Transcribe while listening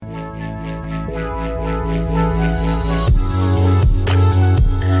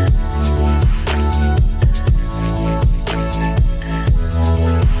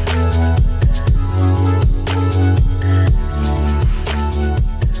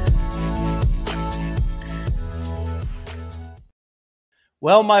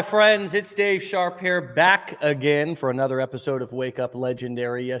Well, my friends, it's Dave Sharpe here, back again for another episode of Wake Up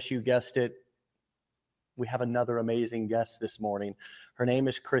Legendary. Yes, you guessed it. We have another amazing guest this morning. Her name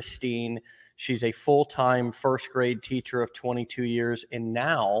is Christine. She's a full-time first grade teacher of 22 years, and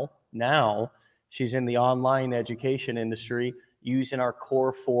now she's in the online education industry using our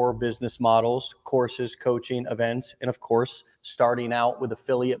core 4 business models, courses, coaching, events, and of course, starting out with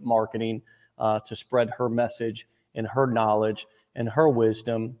affiliate marketing to spread her message and her knowledge and her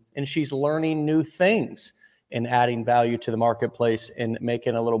wisdom. And she's learning new things and adding value to the marketplace and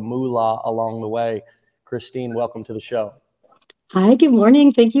making a little moolah along the way. Christine, welcome to the show. Hi, good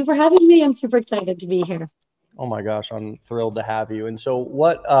morning. Thank you for having me. I'm super excited to be here. Oh my gosh, I'm thrilled to have you. And so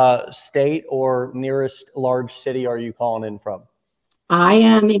what state or nearest large city are you calling in from? I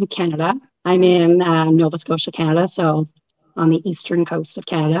am in Canada. I'm in Nova Scotia, Canada, so on the eastern coast of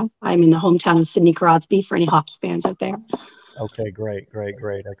Canada. I'm in the hometown of Sidney Crosby for any hockey fans out there. Okay, great.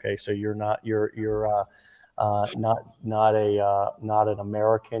 Okay, so you're not not an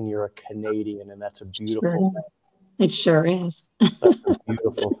American. You're a Canadian, and that's a beautiful thing. It sure is. That's a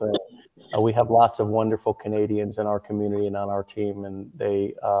beautiful thing. We have lots of wonderful Canadians in our community and on our team, and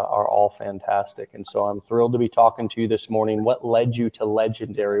they are all fantastic. And so I'm thrilled to be talking to you this morning. What led you to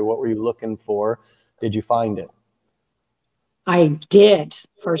Legendary? What were you looking for? Did you find it? I did,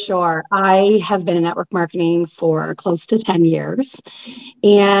 for sure. I have been in network marketing for close to 10 years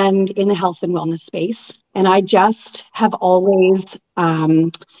and in the health and wellness space. And I just have always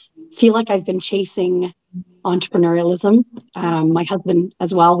feel like I've been chasing entrepreneurialism. My husband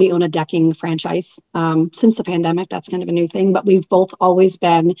as well, we own a decking franchise. Since the pandemic, that's kind of a new thing, but we've both always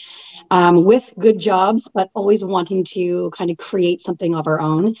been with good jobs, but always wanting to kind of create something of our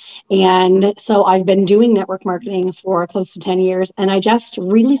own. And so I've been doing network marketing for close to 10 years. And I just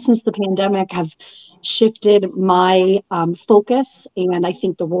really, since the pandemic, have shifted my focus. And I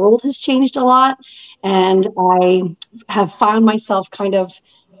think the world has changed a lot. And I have found myself kind of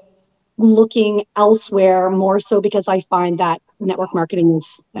looking elsewhere more so because I find that network marketing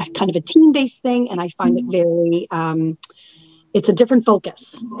is kind of a team-based thing, and I find it very it's a different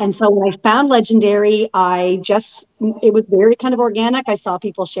focus. And so when I found Legendary, it was very kind of organic. I saw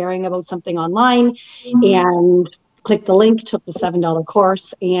people sharing about something online and clicked the link, took the $7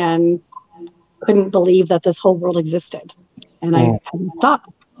 course, and couldn't believe that this whole world existed. And I hadn't stopped.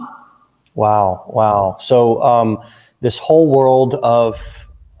 Wow. So this whole world of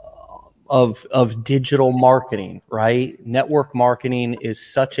digital marketing, right? Network marketing is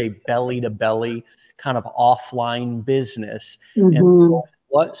such a belly to belly kind of offline business. Mm-hmm. And so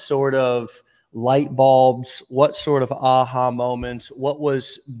what sort of light bulbs, what sort of aha moments, what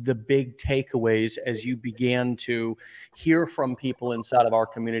was the big takeaways as you began to hear from people inside of our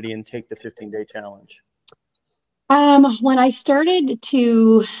community and take the 15-day challenge? When I started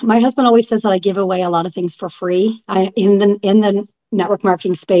my husband always says that I give away a lot of things for free. In the network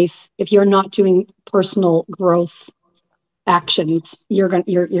marketing space, if you're not doing personal growth actions, you're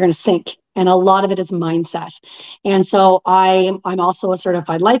gonna sink. And a lot of it is mindset. And so I'm also a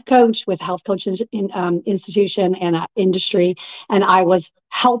certified life coach with Health Coaches Institution and industry. And I was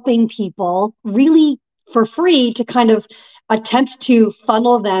helping people really for free to kind of attempt to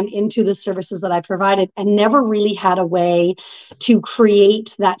funnel them into the services that I provided, and never really had a way to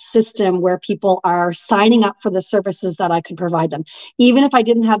create that system where people are signing up for the services that I could provide them. Even if I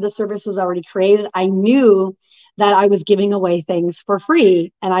didn't have the services already created, I knew that I was giving away things for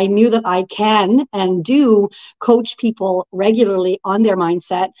free. And I knew that I can and do coach people regularly on their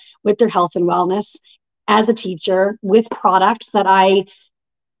mindset with their health and wellness as a teacher with products that I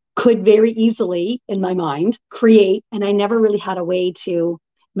could very easily, in my mind, create. And I never really had a way to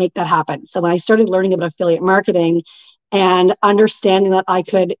make that happen. So when I started learning about affiliate marketing and understanding that I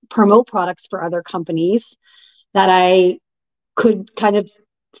could promote products for other companies, that I could kind of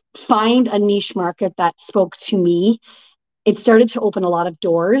find a niche market that spoke to me, it started to open a lot of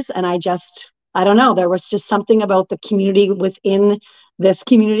doors. And I don't know, there was just something about the community within this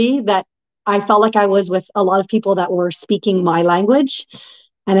community that I felt like I was with a lot of people that were speaking my language.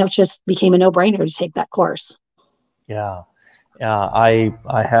 And it just became a no-brainer to take that course. Yeah. I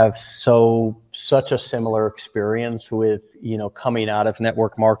have such a similar experience with, coming out of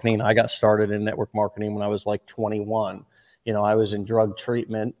network marketing. I got started in network marketing when I was like 21. I was in drug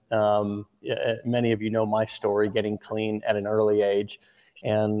treatment. Many of you know my story, getting clean at an early age.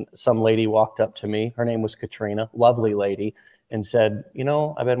 And some lady walked up to me. Her name was Katrina, lovely lady, and said,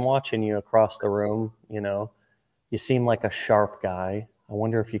 I've been watching you across the room. You seem like a sharp guy. I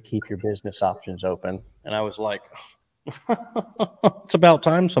wonder if you keep your business options open. And I was like, It's about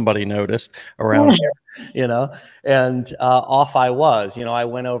time somebody noticed around here. And off I was. I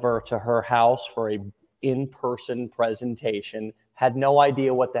went over to her house for a in-person presentation, had no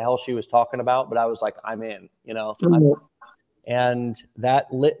idea what the hell she was talking about, but I was like, I'm in. And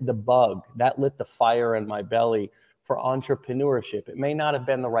that lit the bug, that lit the fire in my belly for entrepreneurship. It may not have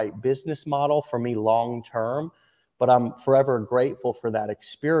been the right business model for me long term, but I'm forever grateful for that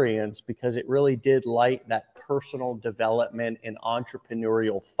experience because it really did light that personal development and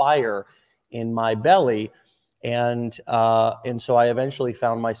entrepreneurial fire in my belly. And so I eventually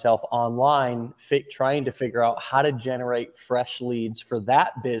found myself online trying to figure out how to generate fresh leads for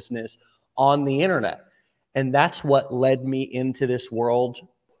that business on the internet. And that's what led me into this world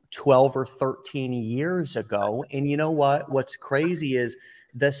 12 or 13 years ago. And you know what? What's crazy is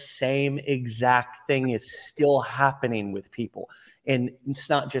the same exact thing is still happening with people. And it's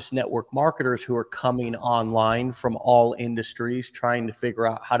not just network marketers who are coming online from all industries trying to figure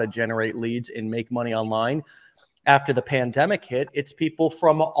out how to generate leads and make money online. After the pandemic hit, it's people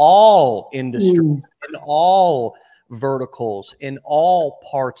from all industries and all verticals in all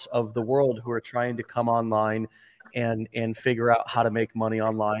parts of the world who are trying to come online and figure out how to make money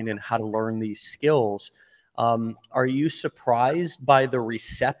online and how to learn these skills. Are you surprised by the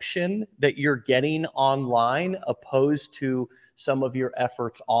reception that you're getting online opposed to some of your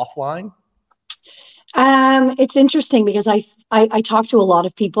efforts offline? It's interesting because I talk to a lot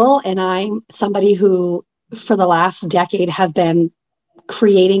of people, and I'm somebody who, for the last decade, have been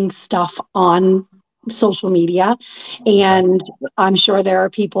creating stuff on social media, and I'm sure there are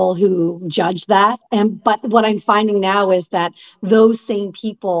people who judge that. But what I'm finding now is that those same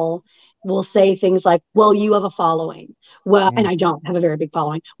people will say things like, well, you have a following. Well, and I don't have a very big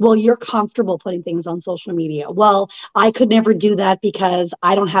following. Well, you're comfortable putting things on social media. Well, I could never do that because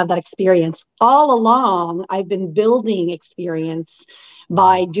I don't have that experience. All along, I've been building experience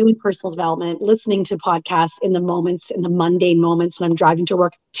by doing personal development, listening to podcasts in the mundane moments when I'm driving to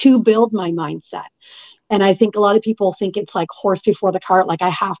work to build my mindset. And I think a lot of people think it's like horse before the cart, like I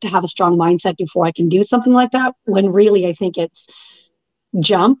have to have a strong mindset before I can do something like that, when really I think it's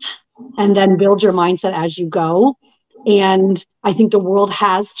jump and then build your mindset as you go. And I think the world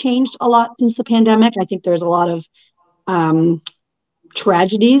has changed a lot since the pandemic. I think there's a lot of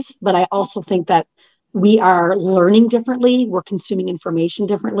tragedies, but I also think that we are learning differently. We're consuming information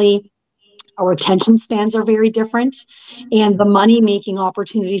differently. Our attention spans are very different. And the money making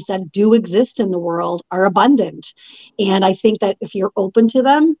opportunities that do exist in the world are abundant. And I think that if you're open to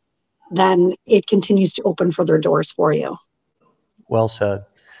them, then it continues to open further doors for you. Well said.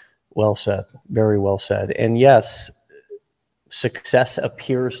 Well said. Very well said. And yes, success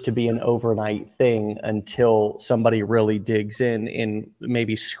appears to be an overnight thing until somebody really digs in and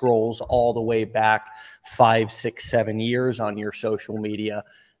maybe scrolls all the way back 5, 6, 7 years on your social media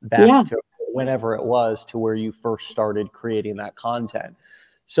back to whenever it was to where you first started creating that content.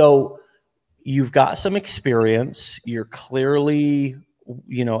 So you've got some experience. You're clearly,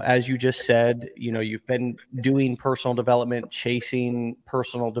 as you just said, you've been doing personal development, chasing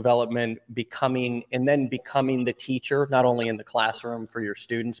personal development, becoming the teacher, not only in the classroom for your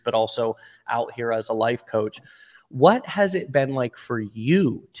students, but also out here as a life coach. What has it been like for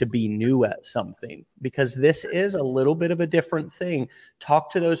you to be new at something? Because this is a little bit of a different thing. Talk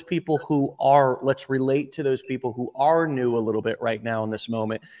to those people let's relate to those people who are new a little bit right now in this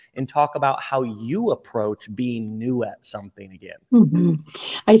moment and talk about how you approach being new at something again. Mm-hmm.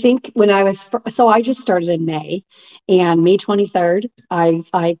 I think when I just started in May, and May 23rd,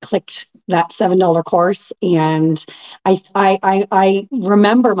 I clicked that $7 course, and I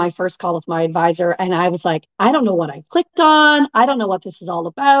remember my first call with my advisor, and I was like, I don't know what I clicked on. I don't know what this is all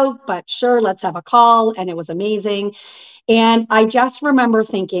about, but sure, let's have a call. And it was amazing. And I just remember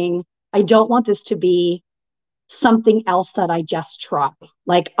thinking, I don't want this to be something else that I just try.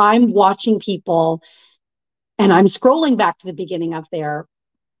 Like, I'm watching people and I'm scrolling back to the beginning of their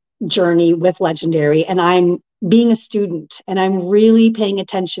journey with Legendary, and I'm being a student, and I'm really paying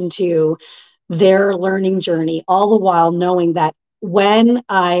attention to their learning journey, all the while knowing that when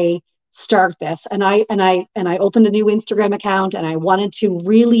I start this, and I opened a new Instagram account, and I wanted to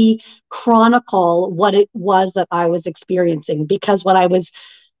really chronicle what it was that I was experiencing, because what I was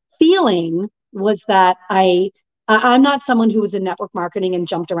feeling was that I'm not someone who was in network marketing and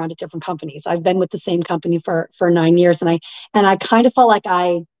jumped around to different companies. I've been with the same company for 9 years, and I kind of felt like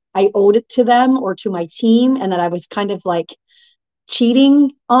I owed it to them or to my team, and that I was kind of like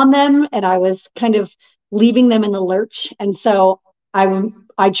cheating on them, and I was kind of leaving them in the lurch. And so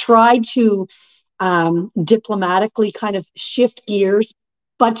I tried to diplomatically kind of shift gears,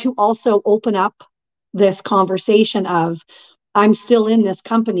 but to also open up this conversation of, I'm still in this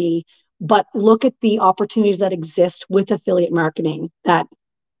company, but look at the opportunities that exist with affiliate marketing, that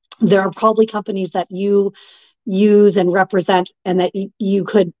there are probably companies that you use and represent and that you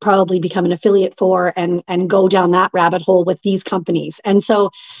could probably become an affiliate for and go down that rabbit hole with these companies. And so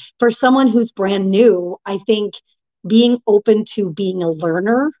for someone who's brand new, I think being open to being a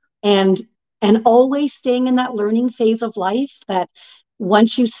learner and always staying in that learning phase of life, that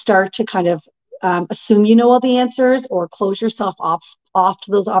once you start to kind of assume you know all the answers or close yourself off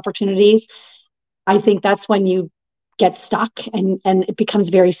to those opportunities, I think that's when you get stuck and it becomes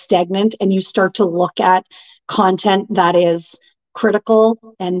very stagnant, and you start to look at content that is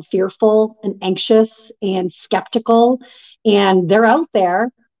critical and fearful and anxious and skeptical, and they're out there.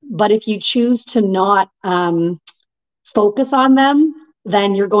 But if you choose to not focus on them,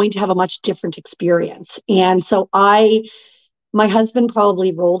 then you're going to have a much different experience. And so my husband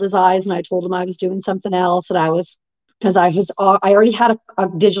probably rolled his eyes when I told him I was doing something else, and I already had a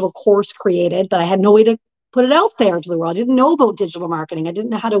digital course created, but I had no way to put it out there to the world. I didn't know about digital marketing. I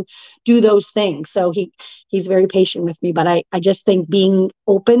didn't know how to do those things. So he's very patient with me, but I just think being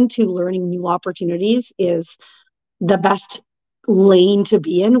open to learning new opportunities is the best lane to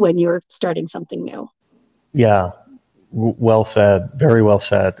be in when you're starting something new. Yeah. Well said. Very well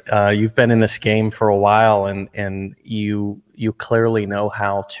said. You've been in this game for a while, and you clearly know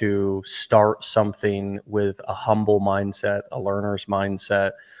how to start something with a humble mindset, a learner's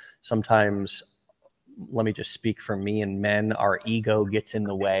mindset. Sometimes, let me just speak for me and men, our ego gets in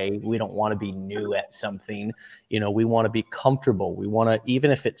the way. We don't want to be new at something. We want to be comfortable. We want to,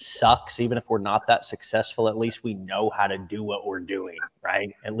 even if it sucks, even if we're not that successful, at least we know how to do what we're doing,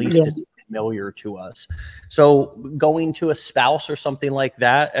 right? At least it's familiar to us. So going to a spouse or something like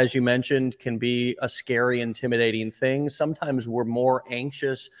that, as you mentioned, can be a scary, intimidating thing. Sometimes we're more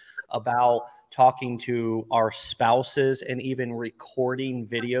anxious about talking to our spouses and even recording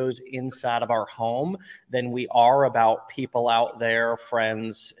videos inside of our home than we are about people out there,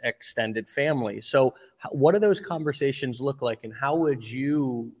 friends, extended family. So what do those conversations look like, and how would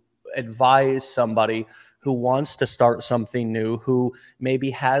you advise somebody who wants to start something new, who maybe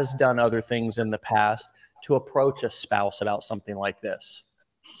has done other things in the past, to approach a spouse about something like this?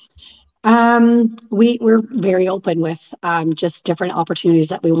 We're very open with just different opportunities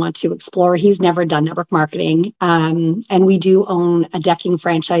that we want to explore. He's never done network marketing. And we do own a decking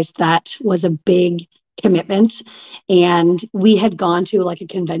franchise that was a big commitment. And we had gone to like a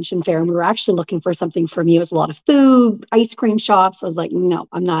convention fair, and we were actually looking for something for me. It was a lot of food, ice cream shops. I was like, no,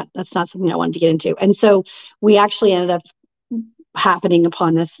 that's not something I wanted to get into. And so we actually ended up happening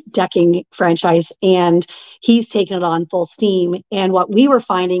upon this decking franchise, and he's taken it on full steam. And what we were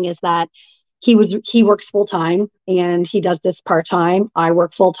finding is that he works full time and he does this part time. I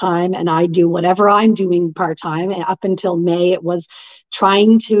work full time and I do whatever I'm doing part time. And up until May, it was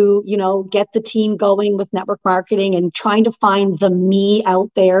trying to, get the team going with network marketing and trying to find the me out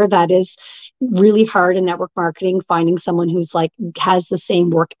there. That is really hard in network marketing, finding someone who's like has the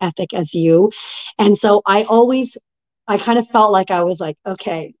same work ethic as you. And so I kind of felt like I was like,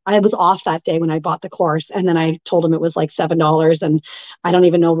 okay, I was off that day when I bought the course. And then I told him it was like $7 and I don't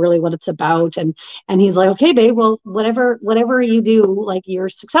even know really what it's about. And he's like, okay, babe, well, whatever you do, like you're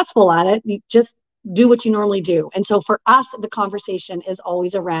successful at it, you just do what you normally do. And so for us, the conversation is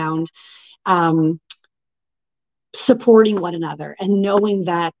always around supporting one another and knowing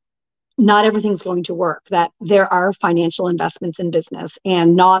that not everything's going to work, that there are financial investments in business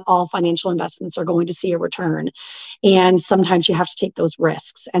and not all financial investments are going to see a return. And sometimes you have to take those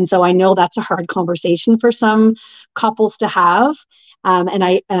risks. And so I know that's a hard conversation for some couples to have. And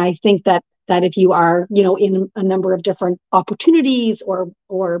I think that if you are, in a number of different opportunities or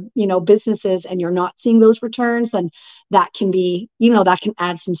businesses and you're not seeing those returns, then that can be, that can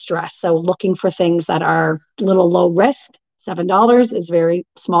add some stress. So looking for things that are a little low risk. $7 is very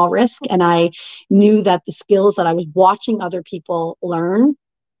small risk. And I knew that the skills that I was watching other people learn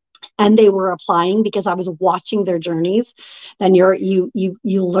and they were applying because I was watching their journeys, then you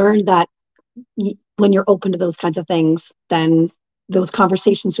learn that when you're open to those kinds of things, then those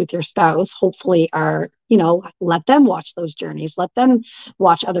conversations with your spouse hopefully are, let them watch those journeys, let them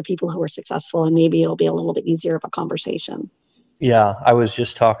watch other people who are successful, and maybe it'll be a little bit easier of a conversation. Yeah, I was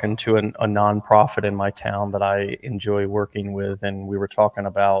just talking to a nonprofit in my town that I enjoy working with, and we were talking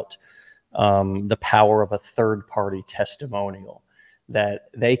about the power of a third-party testimonial, that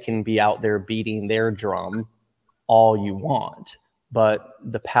they can be out there beating their drum all you want, but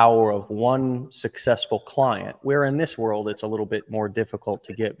the power of one successful client, where in this world it's a little bit more difficult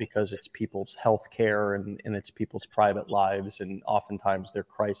to get because it's people's health care and it's people's private lives and oftentimes their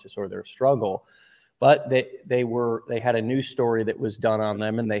crisis or their struggle. But they had a news story that was done on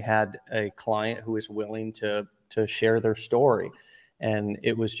them, and they had a client who was willing to share their story. And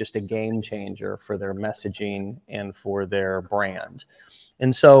it was just a game changer for their messaging and for their brand.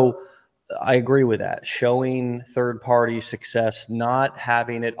 And so I agree with that. Showing third-party success, not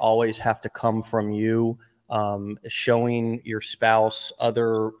having it always have to come from you, showing your spouse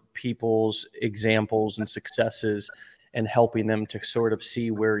other people's examples and successes and helping them to sort of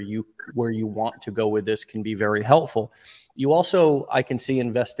see where you want to go with this can be very helpful. You also, I can see,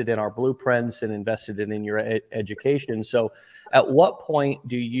 invested in our blueprints and invested in your education. So at what point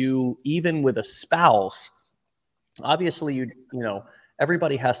do you, even with a spouse, obviously you know,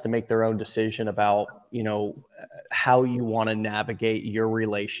 everybody has to make their own decision about, you know, how you want to navigate your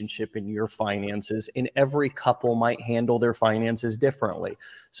relationship and your finances. And every couple might handle their finances differently.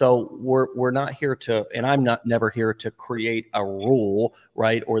 So we're not here to, and I'm never here to create a rule,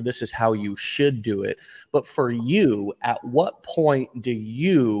 right? Or this is how you should do it. But for you, at what point do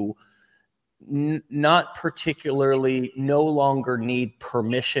you not particularly no longer need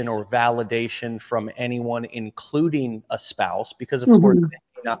permission or validation from anyone, including a spouse, because of course they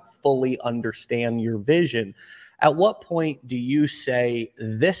may not fully understand your vision? At what point do you say,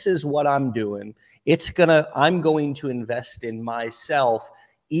 this is what I'm doing? I'm going to invest in myself,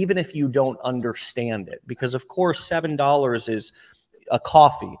 even if you don't understand it? Because of course, $7 is a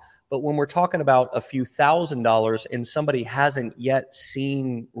coffee. But when we're talking about a few $1,000s and somebody hasn't yet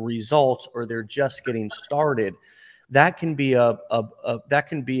seen results, or they're just getting started, that can be a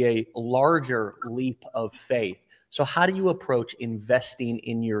larger leap of faith. So how do you approach investing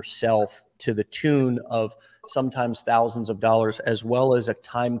in yourself to the tune of sometimes thousands of dollars, as well as a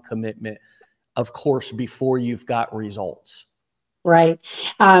time commitment, of course, before you've got results? Right.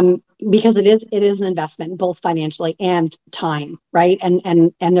 Because it is an investment, both financially and time, right?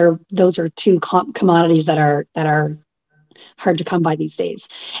 And those are two commodities that are hard to come by these days.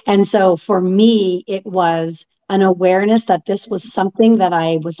 And so for me, it was an awareness that this was something that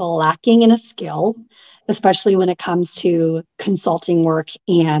I was lacking in a skill, especially when it comes to consulting work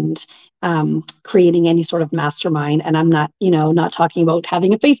and creating any sort of mastermind. And I'm not talking about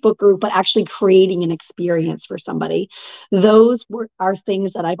having a Facebook group, but actually creating an experience for somebody. Those are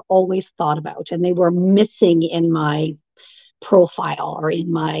things that I've always thought about, and they were missing in my profile or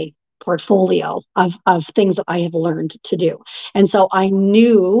in my portfolio of things that I have learned to do. And so I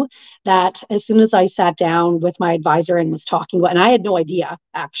knew that as soon as I sat down with my advisor and was talking about, and I had no idea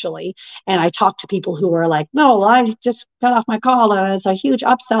actually, and I talked to people who were like, no, I just got off my call and it's a huge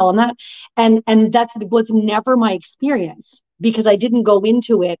upsell and that, and that was never my experience, because I didn't go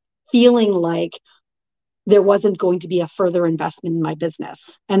into it feeling like there wasn't going to be a further investment in my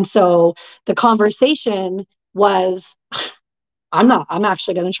business. And so the conversation was, I'm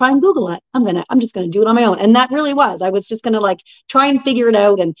actually going to try and Google it. I'm just going to do it on my own. And that really was, I was just going to like try and figure it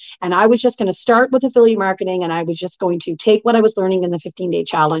out. And I was just going to start with affiliate marketing, and I was just going to take what I was learning in the 15-day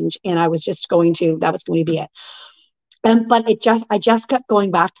challenge. And that was going to be it. But I just kept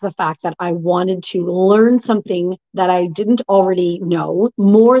going back to the fact that I wanted to learn something that I didn't already know,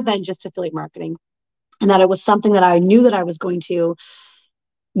 more than just affiliate marketing. And that it was something that I knew that I was going to,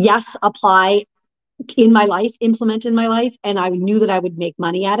 yes, apply in my life, implement in my life, and I knew that I would make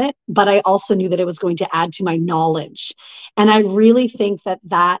money at it, but I also knew that it was going to add to my knowledge. And I really think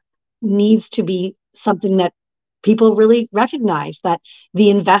that needs to be something that people really recognize, that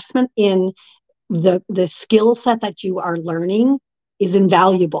the investment in the skill set that you are learning is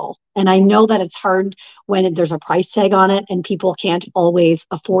invaluable. And I know that it's hard when there's a price tag on it and people can't always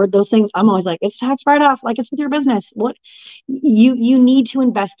afford those things. I'm always like, it's tax write-off, like it's with your business. What you need to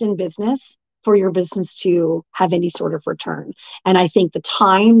invest in business for your business to have any sort of return. And I think the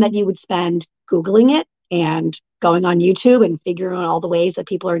time that you would spend Googling it and going on YouTube and figuring out all the ways that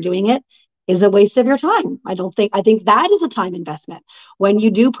people are doing it is a waste of your time. I think that is a time investment. When you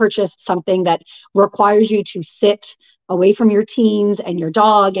do purchase something that requires you to sit away from your teens and your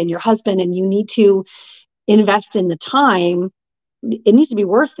dog and your husband, and you need to invest in the time, it needs to be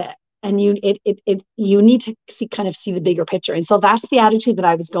worth it. And you need to see the bigger picture. And so that's the attitude that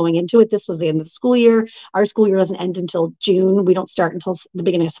I was going into it. This was the end of the school year. Our school year doesn't end until June. We don't start until the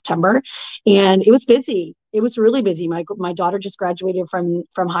beginning of September. And it was busy. It was really busy. My daughter just graduated from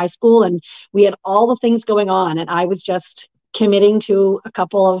high school, and we had all the things going on. And I was just committing to a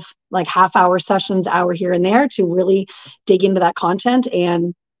couple of like half-hour sessions, hour here and there, to really dig into that content.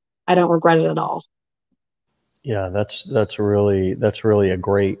 And I don't regret it at all. Yeah, that's really a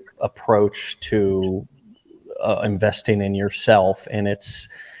great approach to investing in yourself, and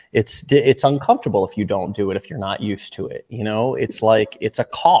It's uncomfortable if you don't do it, if you're not used to it. It's like, it's a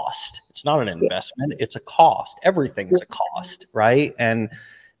cost. It's not an investment. It's a cost. Everything's a cost, right? And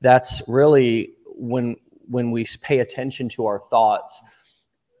that's really when we pay attention to our thoughts,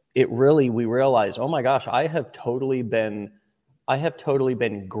 we realize, oh my gosh, I have totally been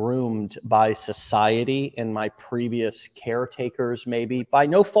groomed by society and my previous caretakers, maybe by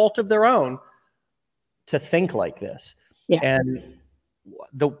no fault of their own, to think like this. Yeah. And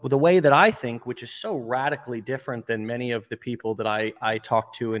the way that I think, which is so radically different than many of the people that I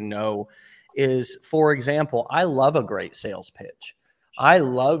talk to and know, is, for example, I love a great sales pitch. I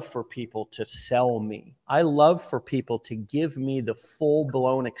love for people to sell me. I love for people to give me the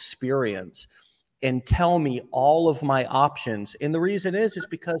full-blown experience and tell me all of my options. And the reason is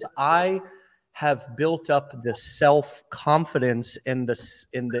because I have built up the self-confidence and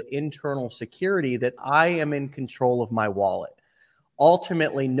the internal security that I am in control of my wallet.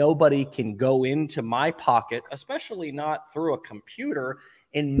 Ultimately, nobody can go into my pocket, especially not through a computer,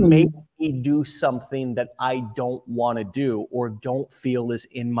 and make me do something that I don't want to do or don't feel is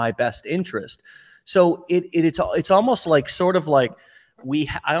in my best interest. So it's almost like, sort of like,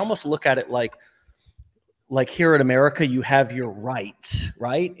 I almost look at it like here in America, you have your rights,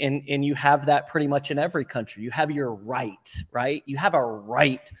 right? And you have that pretty much in every country. You have your rights, right? You have a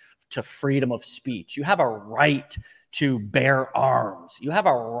right to freedom of speech. You have a right to bear arms. You have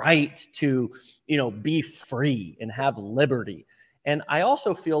a right to, be free and have liberty. And I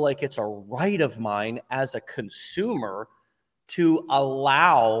also feel like it's a right of mine as a consumer to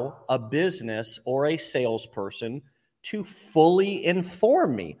allow a business or a salesperson to fully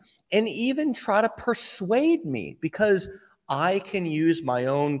inform me and even try to persuade me, because I can use my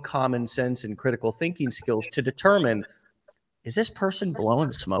own common sense and critical thinking skills to determine, is this person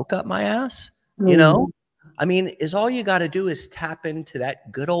blowing smoke up my ass? I mean, is all you got to do is tap into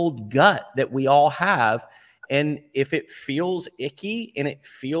that good old gut that we all have. And if it feels icky and it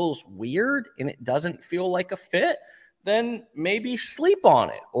feels weird and it doesn't feel like a fit, then maybe sleep on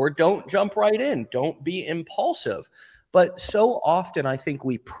it or don't jump right in. Don't be impulsive. But so often I think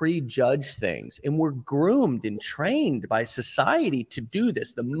we prejudge things, and we're groomed and trained by society to do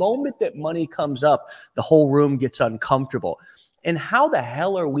this. The moment that money comes up, the whole room gets uncomfortable. And how the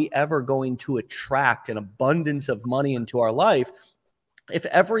hell are we ever going to attract an abundance of money into our life if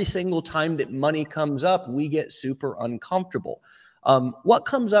every single time that money comes up, we get super uncomfortable? What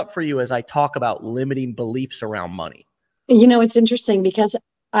comes up for you as I talk about limiting beliefs around money? It's interesting because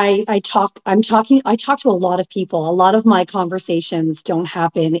I talk to a lot of people. A lot of my conversations don't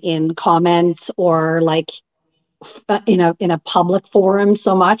happen in comments or like in a public forum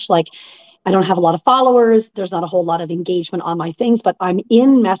so much. Like, I don't have a lot of followers. There's not a whole lot of engagement on my things, but I'm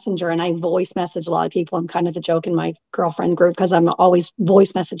in Messenger and I voice message a lot of people. I'm kind of the joke in my girlfriend group because I'm always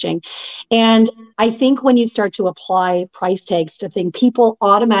voice messaging. And I think when you start to apply price tags to things, people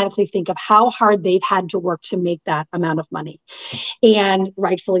automatically think of how hard they've had to work to make that amount of money. And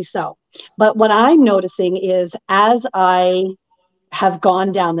rightfully so. But what I'm noticing is, as I have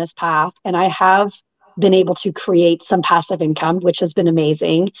gone down this path and I have been able to create some passive income, which has been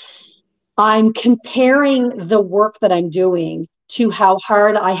amazing, I'm comparing the work that I'm doing to how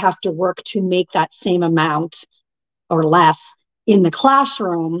hard I have to work to make that same amount or less in the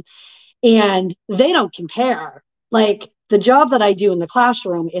classroom. And they don't compare. Like, the job that I do in the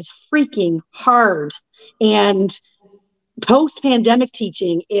classroom is freaking hard. And post-pandemic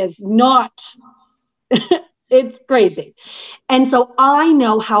teaching is not, it's crazy. And so I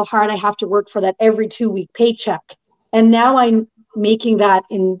know how hard I have to work for that every 2-week paycheck. And now I'm making that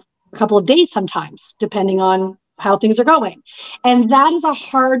in a couple of days sometimes, depending on how things are going. And that is a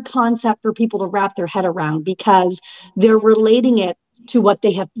hard concept for people to wrap their head around, because they're relating it to what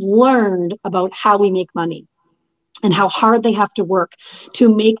they have learned about how we make money and how hard they have to work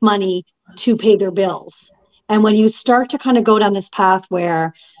to make money to pay their bills. And when you start to kind of go down this path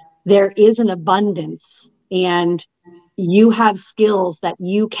where there is an abundance and you have skills that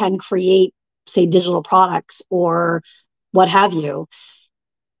you can create, say, digital products or what have you,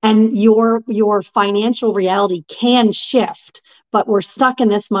 and your financial reality can shift, but we're stuck in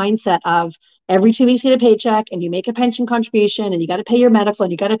this mindset of every 2 weeks you get a paycheck and you make a pension contribution and you got to pay your medical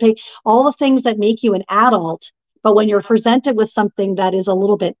and you got to pay all the things that make you an adult. But when you're presented with something that is a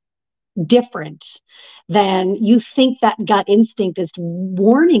little bit different, then you think that gut instinct is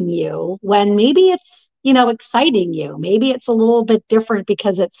warning you when maybe it's, exciting you. Maybe it's a little bit different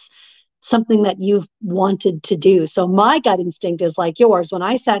because it's something that you've wanted to do. So my gut instinct is like yours. When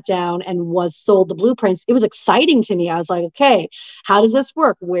I sat down and was sold the blueprints, it was exciting to me. I was like, okay, how does this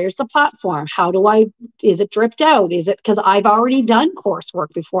work? Where's the platform? Is it dripped out? Is it, because I've already done coursework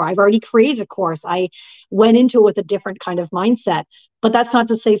before. I've already created a course. I went into it with a different kind of mindset. But that's not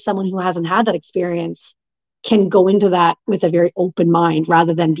to say someone who hasn't had that experience can go into that with a very open mind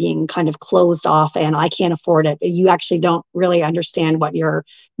rather than being kind of closed off and I can't afford it. You actually don't really understand what you're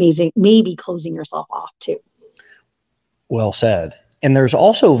maybe closing yourself off to. Well said. And there's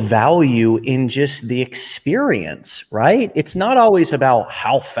also value in just the experience, right? It's not always about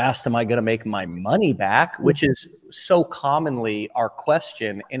how fast am I going to make my money back, which is so commonly our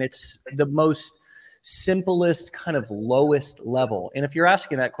question. And it's the most simplest, kind of lowest level. And if you're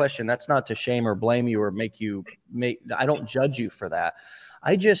asking that question, that's not to shame or blame you or I don't judge you for that.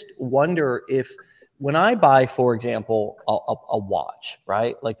 I just wonder if when I buy, for example, a watch,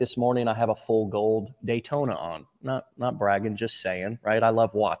 right? Like this morning, I have a full gold Daytona on. Not bragging, just saying, right? I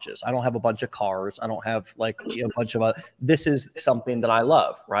love watches. I don't have a bunch of cars. I don't have like a bunch of this is something that I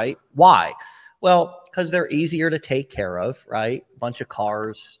love, right? Why? Well, because they're easier to take care of, right? A bunch of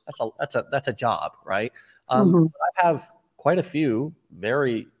cars. That's a job, right? I have quite a few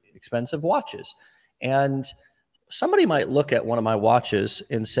very expensive watches, and somebody might look at one of my watches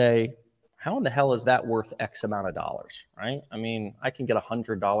and say, how in the hell is that worth X amount of dollars, right? I mean, I can get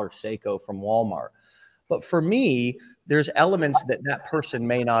 $100 Seiko from Walmart. But for me, there's elements that person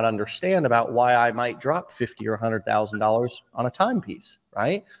may not understand about why I might drop $50,000 or $100,000 on a timepiece,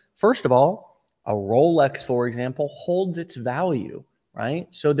 right? First of all, a Rolex, for example, holds its value, right?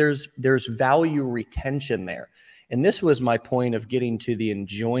 So there's value retention there. And this was my point of getting to the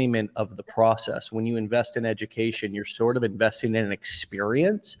enjoyment of the process. When you invest in education, you're sort of investing in an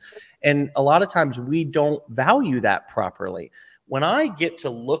experience. And a lot of times we don't value that properly. When I get to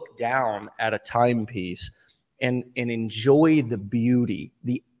look down at a timepiece and enjoy the beauty,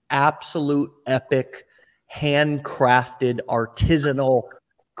 the absolute epic, handcrafted, artisanal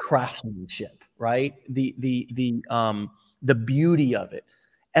craftsmanship, right? The beauty of it.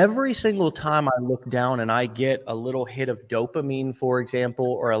 Every single time I look down and I get a little hit of dopamine, for example,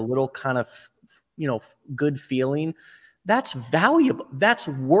 or a little kind of, good feeling, that's valuable. That's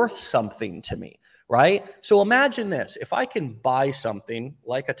worth something to me, right? So imagine this. If I can buy something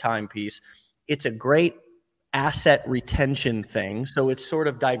like a timepiece, it's a great asset retention thing. So it sort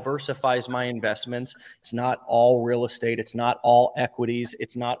of diversifies my investments. It's not all real estate. It's not all equities.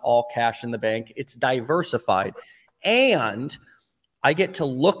 It's not all cash in the bank. It's diversified. And I get to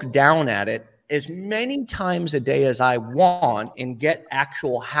look down at it as many times a day as I want and get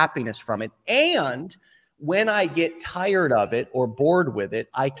actual happiness from it. And when I get tired of it or bored with it,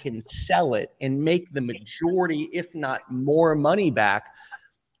 I can sell it and make the majority, if not more, money back.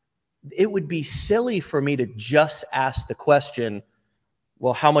 It would be silly for me to just ask the question,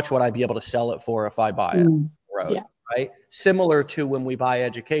 well, how much would I be able to sell it for if I buy it on the road, right? Similar to when we buy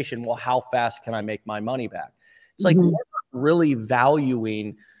education, well, how fast can I make my money back? It's like we're not really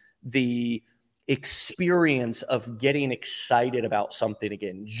valuing the experience of getting excited about something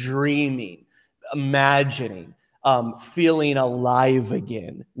again, dreaming, imagining, feeling alive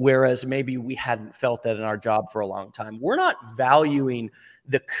again, whereas maybe we hadn't felt that in our job for a long time. We're not valuing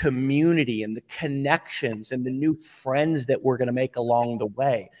the community and the connections and the new friends that we're going to make along the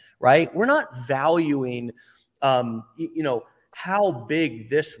way, right? We're not valuing, how big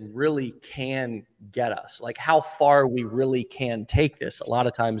this really can get us, like how far we really can take this. A lot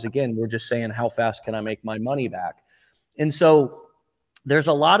of times, again, we're just saying, how fast can I make my money back? And so there's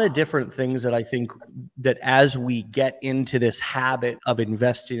a lot of different things that I think that as we get into this habit of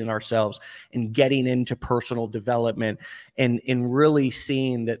investing in ourselves and getting into personal development and really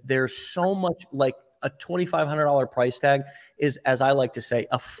seeing that there's so much, like a $2,500 price tag is, as I like to say,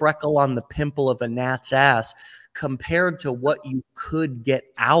 a freckle on the pimple of a gnat's ass compared to what you could get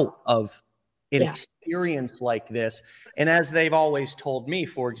out of an experience like this. And as they've always told me,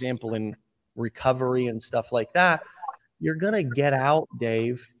 for example, in recovery and stuff like that, you're going to get out,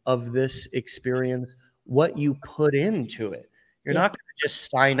 Dave, of this experience what you put into it. You're not going to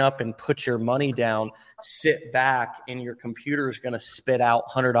just sign up and put your money down, sit back, and your computer is going to spit out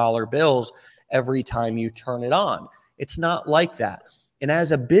 $100 bills every time you turn it on. It's not like that. And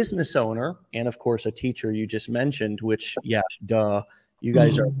as a business owner, and of course, a teacher you just mentioned, which, you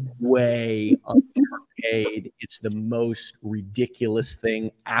guys are way underpaid. It's the most ridiculous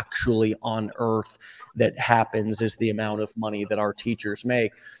thing actually on earth that happens is the amount of money that our teachers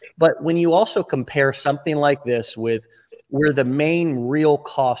make. But when you also compare something like this with where the main real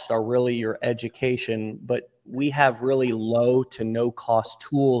costs are really your education, but we have really low to no cost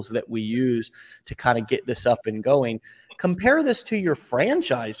tools that we use to kind of get this up and going. Compare this to your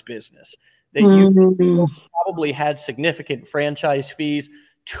franchise business that you probably had significant franchise fees,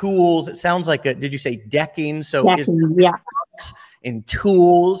 tools. It sounds like did you say decking? So yeah. And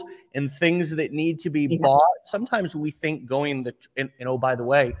tools and things that need to be bought. Sometimes we think and oh, by the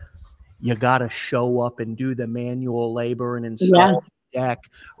way, you got to show up and do the manual labor and install the deck,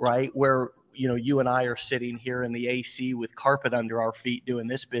 right? Where, you and I are sitting here in the AC with carpet under our feet doing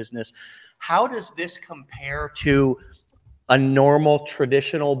this business. How does this compare to a normal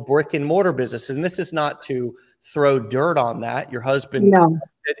traditional brick and mortar business? And this is not to throw dirt on that. Your husband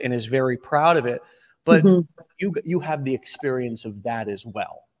and is very proud of it, but you have the experience of that as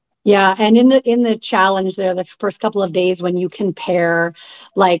well. Yeah. And in the challenge there, the first couple of days when you compare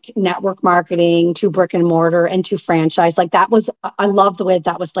like network marketing to brick and mortar and to franchise, like I love the way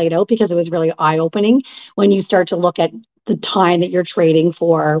that was laid out, because it was really eye-opening when you start to look at the time that you're trading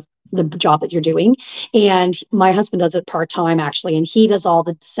for the job that you're doing. And my husband does it part-time actually, and he does all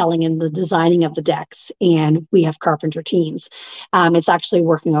the selling and the designing of the decks, and we have carpenter teams. It's actually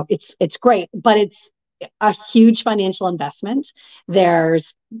working out. It's great, but it's a huge financial investment.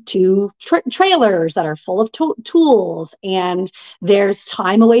 There's two trailers that are full of tools, and there's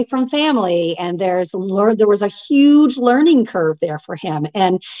time away from family, and there was a huge learning curve there for him,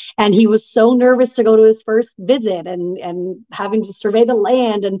 and he was so nervous to go to his first visit and having to survey the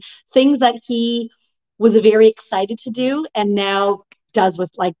land and things that he was very excited to do, and now does with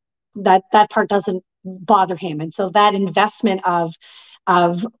like that part doesn't bother him. And so that investment of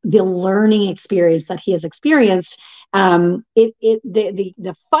the learning experience that he has experienced, the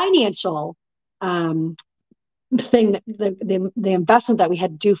financial thing, that the investment that we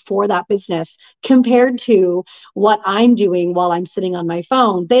had to do for that business compared to what I'm doing while I'm sitting on my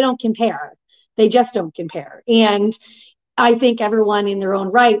phone, they don't compare. They just don't compare. And I think everyone in their own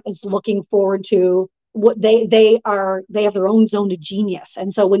right is looking forward to what they have their own zone of genius.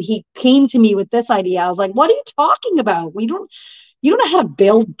 And so when he came to me with this idea, I was like, what are you talking about? You don't know how to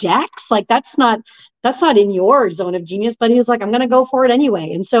build decks. Like that's not in your zone of genius. But he was like, I'm going to go for it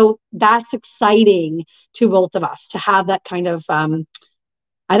anyway. And so that's exciting to both of us to have that kind of,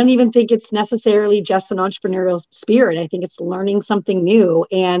 I don't even think it's necessarily just an entrepreneurial spirit. I think it's learning something new.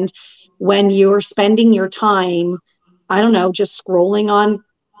 And when you're spending your time, I don't know, just scrolling on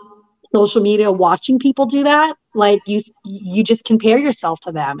social media, watching people do that, like you just compare yourself to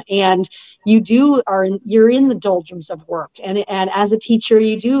them, and you're in the doldrums of work, and as a teacher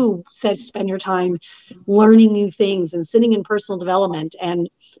you do spend your time learning new things and sitting in personal development and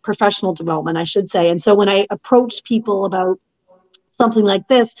professional development, I should say. And so when I approach people about something like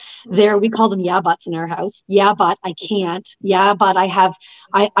this, we call them yeah buts in our house. Yeah, but I can't. Yeah, but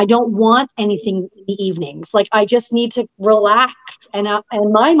I don't want anything in the evenings. Like I just need to relax. And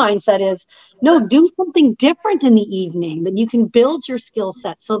my mindset is, no, do something different in the evening, that you can build your skill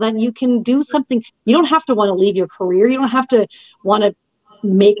set so that you can do something. You don't have to want to leave your career. You don't have to want to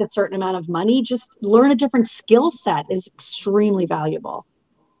make a certain amount of money. Just learn a different skill set is extremely valuable.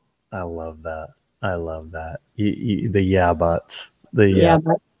 I love that. The yeah buts. Yeah,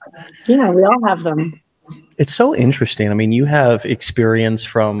 we all have them. It's so interesting. I mean, you have experience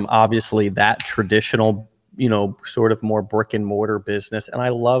from obviously that traditional, sort of more brick and mortar business. And I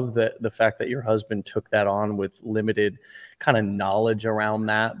love the fact that your husband took that on with limited kind of knowledge around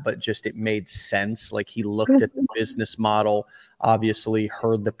that, but just it made sense. Like he looked at the business model, obviously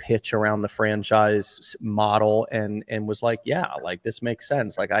heard the pitch around the franchise model and was like, yeah, like this makes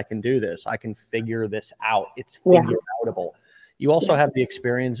sense. Like I can do this. I can figure this out. It's figure outable. You also have the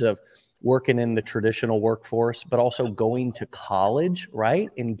experience of working in the traditional workforce, but also going to college, right?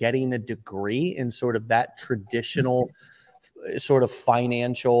 And getting a degree in sort of that traditional sort of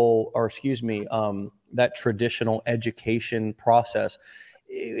that traditional education process.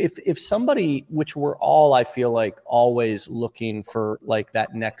 If somebody, which we're all, I feel like always looking for like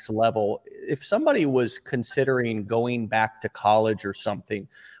that next level, if somebody was considering going back to college or something,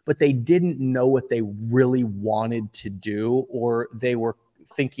 but they didn't know what they really wanted to do, or they were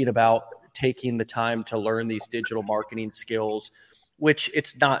thinking about taking the time to learn these digital marketing skills, which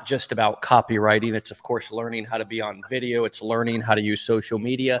it's not just about copywriting. It's of course learning how to be on video. It's learning how to use social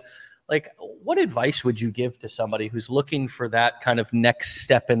media. Like, what advice would you give to somebody who's looking for that kind of next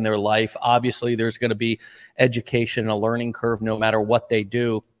step in their life? Obviously, there's going to be education and a learning curve no matter what they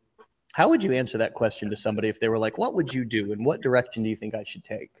do. How would you answer that question to somebody if they were like, what would you do? And what direction do you think I should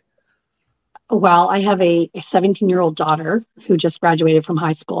take? Well, I have a 17-year-old daughter who just graduated from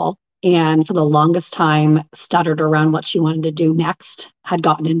high school. and for the longest time stuttered around what she wanted to do next, had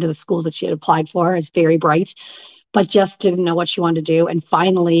gotten into the schools that she had applied for, is very bright, but just didn't know what she wanted to do. And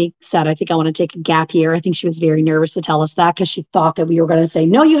finally said, I think I want to take a gap year. I think she was very nervous to tell us that because she thought that we were going to say,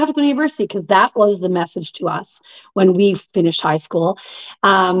 no, you have to go to university, because that was the message to us when we finished high school.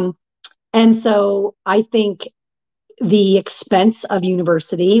 And so I think the expense of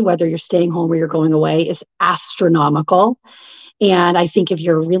university, whether you're staying home or you're going away, is astronomical. And I think if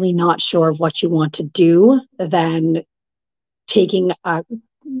you're really not sure of what you want to do, then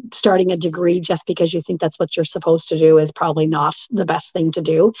starting a degree just because you think that's what you're supposed to do is probably not the best thing to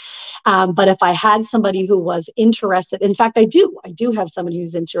do. But if I had somebody who was interested, in fact, I do have somebody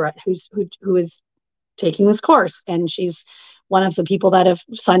who's who is taking this course, and she's one of the people that have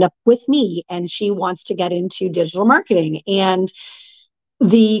signed up with me, and she wants to get into digital marketing. And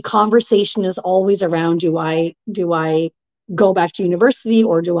the conversation is always around, do I go back to university,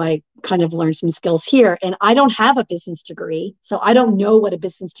 or do I kind of learn some skills here? And I don't have a business degree, so I don't know what a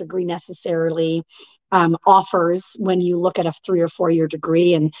business degree necessarily offers when you look at a 3 or 4 year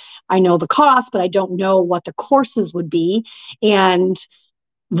degree. And I know the cost, but I don't know what the courses would be. And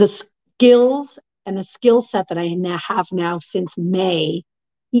the skills and the skill set that I have now since May,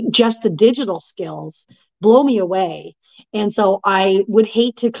 just the digital skills, blow me away. And so I would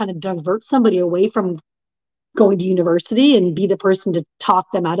hate to kind of divert somebody away from going to university and be the person to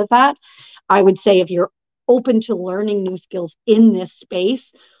talk them out of that. I would say if you're open to learning new skills in this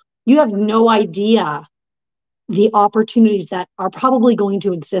space, you have no idea the opportunities that are probably going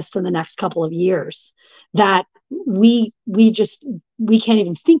to exist in the next couple of years that we can't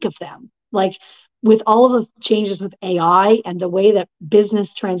even think of them. Like, with all of the changes with AI and the way that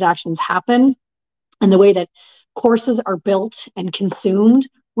business transactions happen and the way that courses are built and consumed,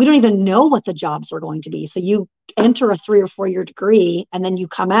 we don't even know what the jobs are going to be. So you enter a 3 or 4 year degree and then you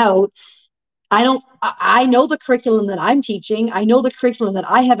come out. I know the curriculum that I'm teaching. I know the curriculum that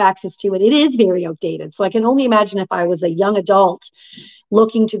I have access to, and it is very outdated. So I can only imagine if I was a young adult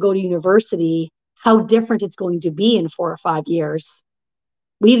looking to go to university, how different it's going to be in 4 or 5 years.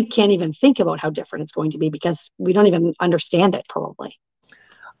 We can't even think about how different it's going to be because we don't even understand it probably.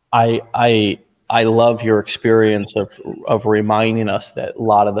 I love your experience of reminding us that a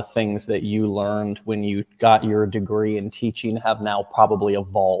lot of the things that you learned when you got your degree in teaching have now probably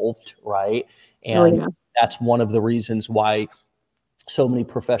evolved, right? And that's one of the reasons why so many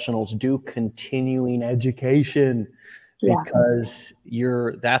professionals do continuing education, because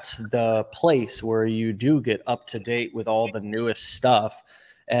that's the place where you do get up to date with all the newest stuff.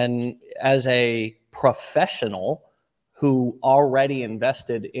 And as a professional who already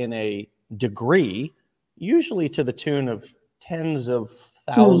invested in a degree, usually to the tune of tens of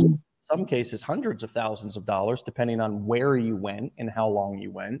thousands, some cases hundreds of thousands of dollars, depending on where you went and how long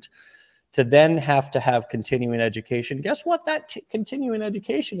you went, to then have to have continuing education. Guess what? That continuing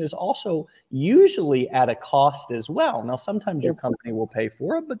education is also usually at a cost as well. Now, sometimes your company will pay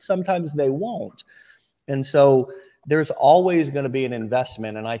for it, but sometimes they won't. And so there's always going to be an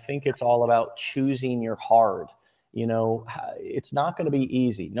investment. And I think it's all about choosing your hard. You know, it's not going to be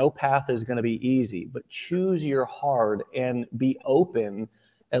easy. No path is going to be easy, but choose your hard and be open,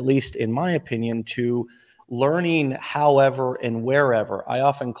 at least in my opinion, to learning however and wherever. I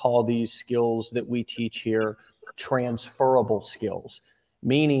often call these skills that we teach here transferable skills,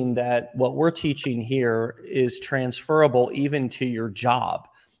 meaning that what we're teaching here is transferable even to your job.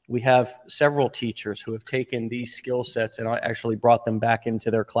 We have several teachers who have taken these skill sets and I actually brought them back into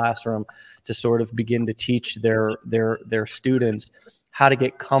their classroom to sort of begin to teach their students how to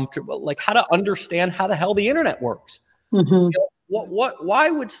get comfortable, like how to understand how the hell the internet works. Mm-hmm. You know, why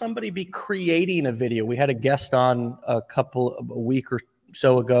would somebody be creating a video? We had a guest on a week or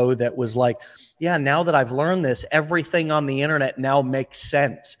so ago that was like, yeah, now that I've learned this, everything on the internet now makes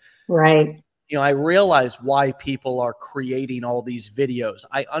sense. Right. You know, I realize why people are creating all these videos.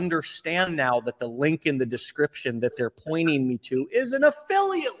 I understand now that the link in the description that they're pointing me to is an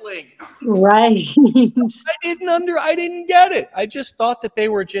affiliate link. Right. I didn't get it. I just thought that they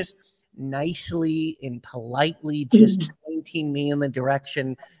were just nicely and politely just pointing me in the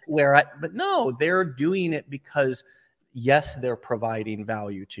direction but no, they're doing it because yes, they're providing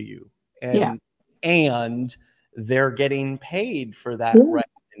value to you and they're getting paid for that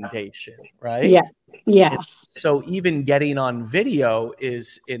recommendation, right? Yeah. And so even getting on video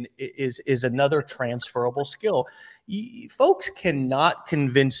is another transferable skill. Folks cannot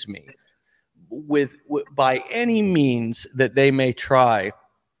convince me by any means that they may try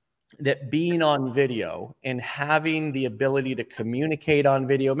that being on video and having the ability to communicate on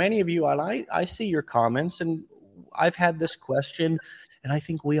video, many of you, and I see your comments, and I've had this question, And I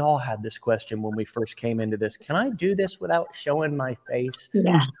think we all had this question when we first came into this. Can I do this without showing my face?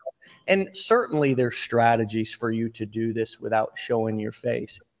 Yeah. And certainly there's strategies for you to do this without showing your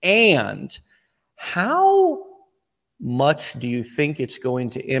face. And how much do you think it's going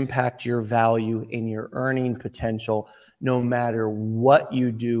to impact your value and your earning potential, no matter what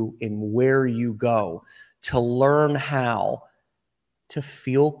you do and where you go, to learn how to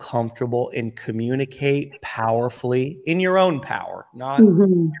feel comfortable and communicate powerfully in your own power, not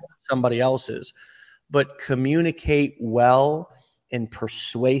somebody else's, but communicate well and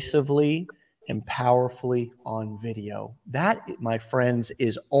persuasively and powerfully on video? That, my friends,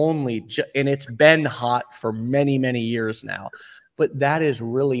 is only, and it's been hot for many, many years now, but that is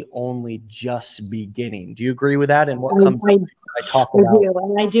really only just beginning. Do you agree with that? And what comes I talk about? I do.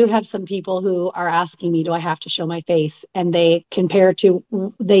 And I do have some people who are asking me, do I have to show my face? And they compare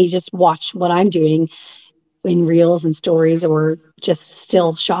to, they just watch what I'm doing in reels and stories or just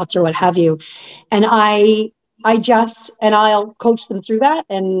still shots or what have you. And I'll coach them through that.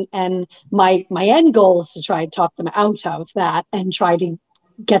 And my end goal is to try and talk them out of that and try to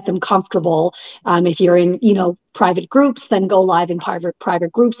get them comfortable. If you're in, private groups, then go live in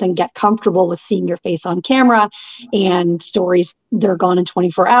private groups and get comfortable with seeing your face on camera. And stories, they're gone in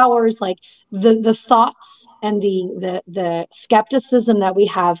 24 hours. Like the thoughts and the skepticism that we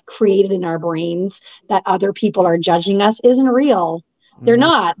have created in our brains that other people are judging us isn't real. They're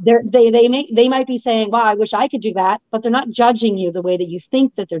not. They might be saying, "Wow, I wish I could do that," but they're not judging you the way that you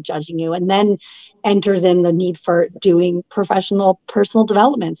think that they're judging you. And then enters in the need for doing professional personal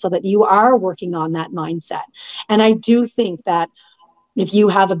development so that you are working on that mindset. And I do think that if you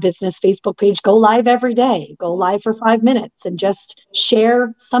have a business Facebook page, go live every day, go live for 5 minutes and just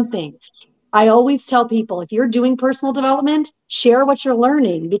share something. I always tell people, if you're doing personal development, share what you're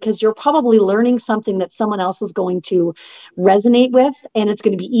learning, because you're probably learning something that someone else is going to resonate with, and it's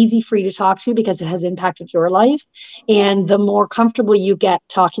going to be easy for you to talk to because it has impacted your life. And the more comfortable you get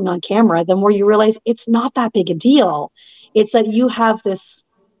talking on camera, the more you realize it's not that big a deal. It's that you have this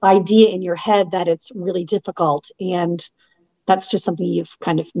idea in your head that it's really difficult, and that's just something you've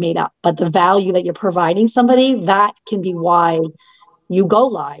kind of made up. But the value that you're providing somebody, that can be why you go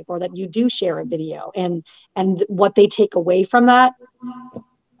live or that you do share a video, and what they take away from that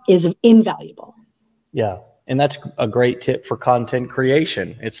is invaluable. Yeah. And that's a great tip for content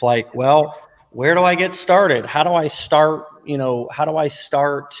creation. It's like, well, where do I get started? How do I start,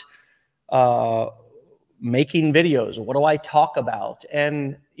 making videos? What do I talk about?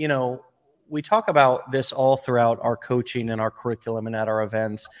 And, we talk about this all throughout our coaching and our curriculum and at our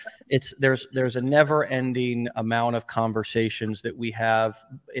events. There's a never ending amount of conversations that we have,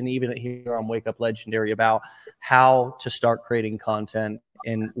 and even here on Wake Up Legendary, about how to start creating content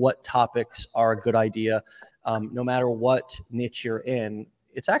and what topics are a good idea. No matter what niche you're in,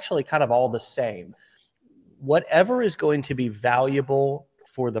 it's actually kind of all the same. Whatever is going to be valuable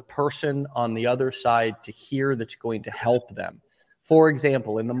for the person on the other side to hear, that's going to help them. For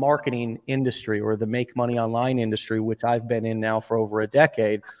example, in the marketing industry or the make money online industry, which I've been in now for over a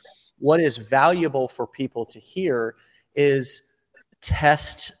decade, what is valuable for people to hear is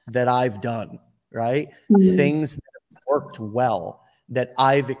tests that I've done, right? Things that have worked well, that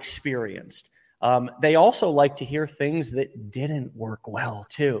I've experienced. They also like to hear things that didn't work well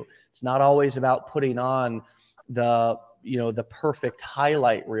too. It's not always about putting on the perfect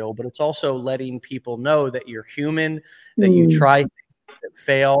highlight reel, but it's also letting people know that you're human, that you try things that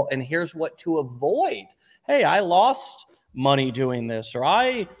fail, and here's what to avoid. Hey, I lost money doing this, or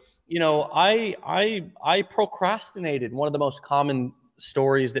I procrastinated. One of the most common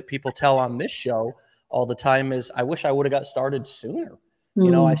stories that people tell on this show all the time is, I wish I would have got started sooner.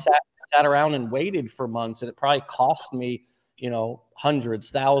 I sat around and waited for months, and it probably cost me,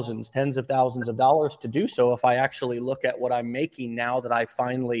 hundreds, thousands, tens of thousands of dollars to do so. If I actually look at what I'm making now that I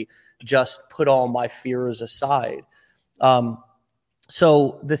finally just put all my fears aside.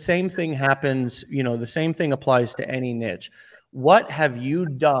 So the same thing happens, the same thing applies to any niche. What have you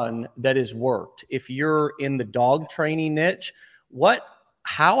done that has worked? If you're in the dog training niche, what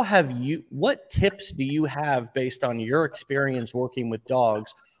tips do you have based on your experience working with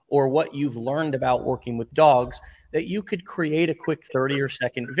dogs, or what you've learned about working with dogs, that you could create a quick 30 or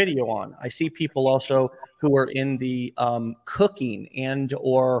second video on? I see people also who are in the cooking and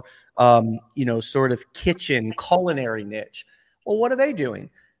or sort of kitchen culinary niche. Well, what are they doing?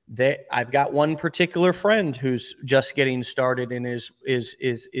 I've got one particular friend who's just getting started and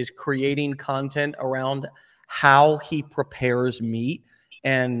is creating content around how he prepares meat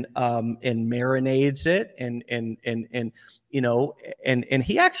and marinades it, and you know, and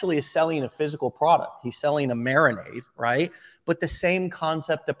he actually is selling a physical product. He's selling a marinade, right? But the same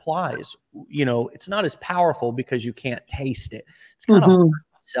concept applies. You know, it's not as powerful because you can't taste it. It's kind of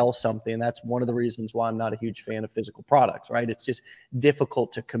sell something. That's one of the reasons why I'm not a huge fan of physical products, right? It's just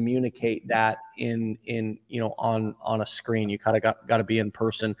difficult to communicate that in you know, on a screen. You kind of got to be in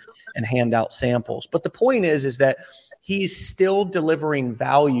person and hand out samples. But the point is that he's still delivering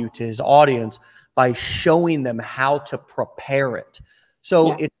value to his audience by showing them how to prepare it.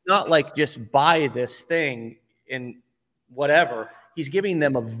 So it's not like just buy this thing and whatever. He's giving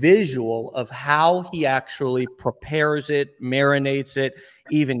them a visual of how he actually prepares it, marinates it,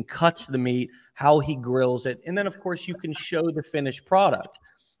 even cuts the meat, how he grills it. And then, of course, you can show the finished product.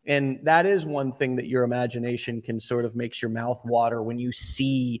 And that is one thing that your imagination can sort of makes your mouth water when you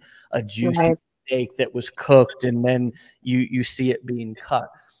see a juicy steak that was cooked and then you see it being cut.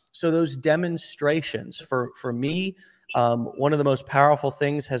 So those demonstrations for me, one of the most powerful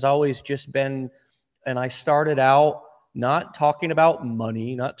things has always just been, and I started out not talking about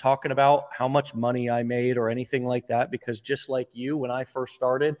money, not talking about how much money I made or anything like that, because just like you, when I first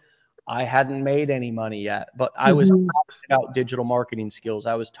started, I hadn't made any money yet, but I was talking about digital marketing skills.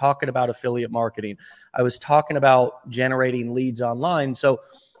 I was talking about affiliate marketing. I was talking about generating leads online. So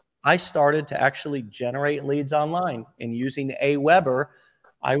I started to actually generate leads online, and using Aweber,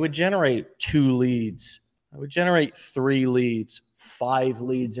 I would generate 2 leads. I would generate 3 leads, 5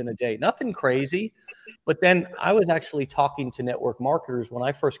 leads in a day. Nothing crazy. But then I was actually talking to network marketers when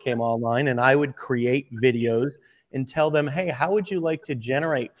I first came online, and I would create videos and tell them, hey, how would you like to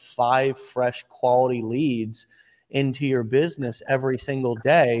generate 5 fresh quality leads into your business every single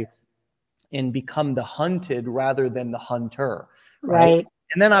day and become the hunted rather than the hunter, right?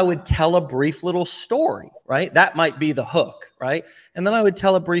 And then I would tell a brief little story, right? That might be the hook, right? And then I would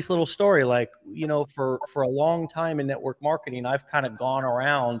tell a brief little story, like, you know, for a long time in network marketing, I've kind of gone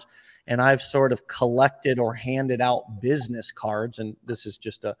around and I've sort of collected or handed out business cards. And this is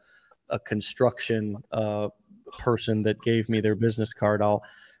just a construction person that gave me their business card. I'll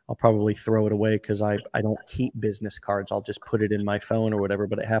probably throw it away because I don't keep business cards. I'll just put it in my phone or whatever,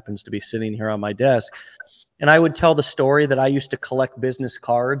 but it happens to be sitting here on my desk. And I would tell the story that I used to collect business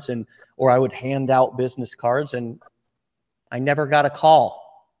cards, or I would hand out business cards, and I never got a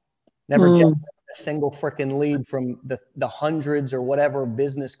call, never generated a single freaking lead from the hundreds or whatever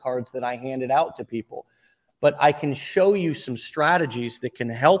business cards that I handed out to people. But I can show you some strategies that can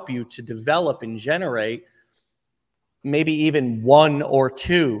help you to develop and generate maybe even 1 or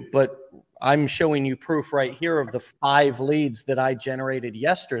 2, but I'm showing you proof right here of the 5 leads that I generated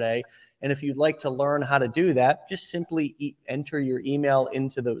yesterday. And if you'd like to learn how to do that, just simply enter your email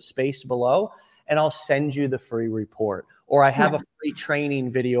into the space below, and I'll send you the free report. Or I have a free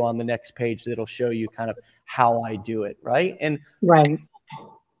training video on the next page that'll show you kind of how I do it, right? And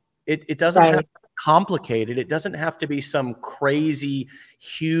it doesn't have to be complicated. It doesn't have to be some crazy,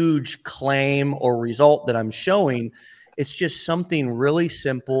 huge claim or result that I'm showing. It's just something really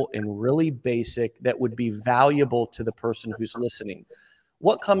simple and really basic that would be valuable to the person who's listening.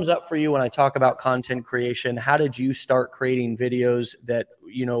 What comes up for you when I talk about content creation? How did you start creating videos that,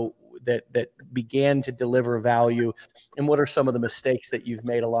 you know, that began to deliver value? And what are some of the mistakes that you've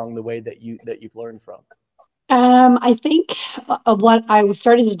made along the way that you've learned from? I think what I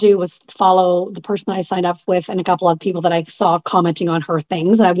started to do was follow the person I signed up with and a couple of people that I saw commenting on her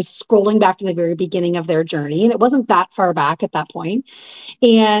things. And I was scrolling back to the very beginning of their journey, and it wasn't that far back at that point.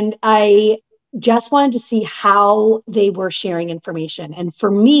 And I just wanted to see how they were sharing information. And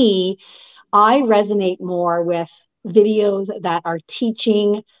for me, I resonate more with videos that are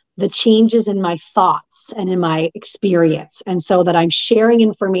teaching the changes in my thoughts and in my experience. And so that I'm sharing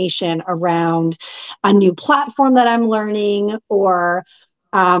information around a new platform that I'm learning, or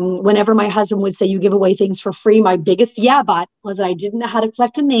whenever my husband would say, you give away things for free, my biggest but was that I didn't know how to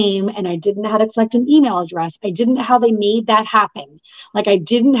collect a name, and I didn't know how to collect an email address. I didn't know how they made that happen. Like, I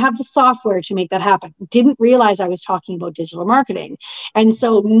didn't have the software to make that happen. Didn't realize I was talking about digital marketing. And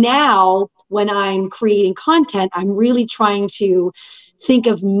so now when I'm creating content, I'm really trying to think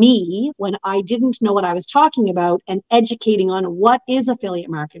of me when I didn't know what I was talking about, and educating on what is affiliate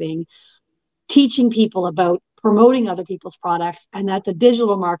marketing, teaching people about promoting other people's products, and that the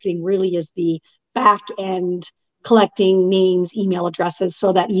digital marketing really is the back end, collecting names, email addresses,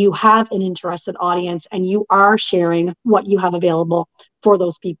 so that you have an interested audience and you are sharing what you have available for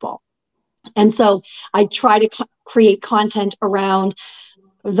those people. And so I try to create content around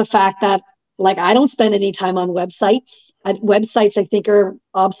the fact that, like, I don't spend any time on websites. Websites, I think, are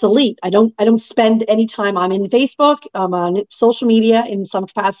obsolete. I don't spend any time. I'm in Facebook, I'm on social media in some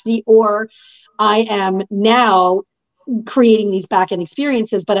capacity, or I am now creating these back end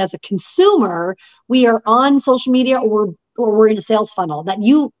experiences. But as a consumer, we are on social media, or we're in a sales funnel that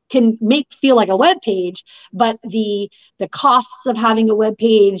you can make feel like a web page, but the costs of having a web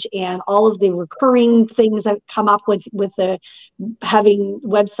page and all of the recurring things that come up with the having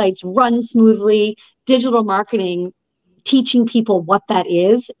websites run smoothly, digital marketing, teaching people what that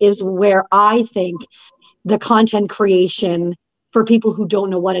is where I think the content creation for people who don't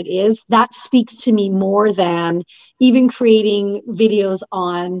know what it is, that speaks to me more than even creating videos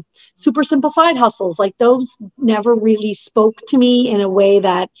on super simple side hustles. Like those never really spoke to me in a way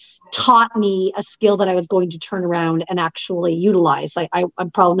that taught me a skill that I was going to turn around and actually utilize.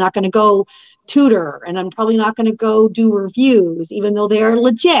 I'm probably not going to go tutor, and I'm probably not going to go do reviews, even though they are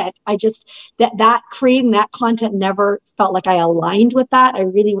legit. I just, that creating that content never felt like I aligned with that. I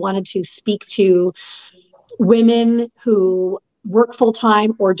really wanted to speak to women who work full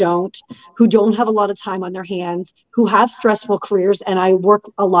time or don't, who don't have a lot of time on their hands, who have stressful careers. And I work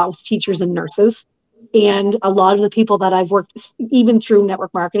a lot with teachers and nurses. And a lot of the people that I've worked, even through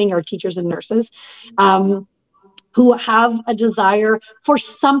network marketing, are teachers and nurses. Who have a desire for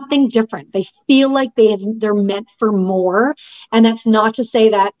something different. They feel like they're meant for more. And that's not to say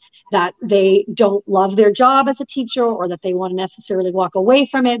that they don't love their job as a teacher, or that they want to necessarily walk away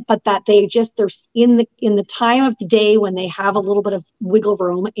from it, but that they're in the time of the day when they have a little bit of wiggle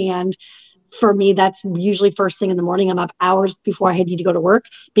room. And for me, that's usually first thing in the morning. I'm up hours before I need to go to work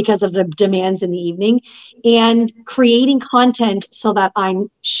because of the demands in the evening, and creating content so that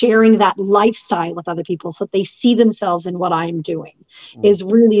I'm sharing that lifestyle with other people so that they see themselves in what I'm doing is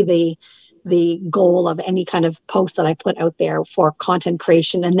really the goal of any kind of post that I put out there for content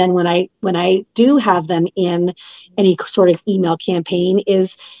creation. And then when I do have them in any sort of email campaign,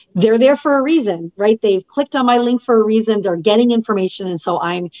 is they're there for a reason, right? They've clicked on my link for a reason. They're getting information. And so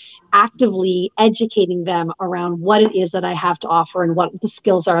I'm actively educating them around what it is that I have to offer and what the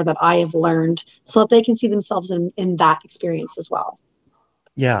skills are that I have learned, so that they can see themselves in that experience as well.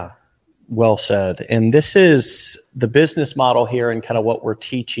 Yeah, well said. And this is the business model here, and kind of what we're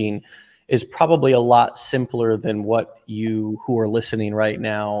teaching is probably a lot simpler than what you who are listening right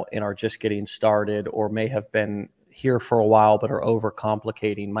now and are just getting started, or may have been here for a while but are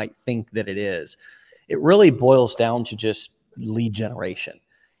overcomplicating, might think that it is. It really boils down to just lead generation.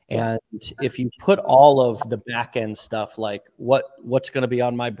 And if you put all of the back end stuff, like what's going to be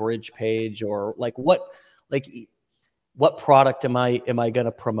on my bridge page, or what product am I going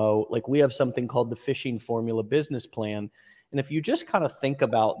to promote? Like, we have something called the Fishing Formula Business Plan. And if you just kind of think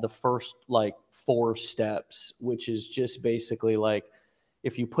about the first 4 steps, which is just basically like,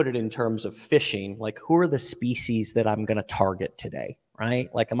 if you put it in terms of fishing, like, who are the species that I'm going to target today,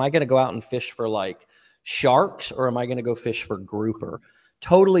 right? Like, am I going to go out and fish for sharks, or am I going to go fish for grouper?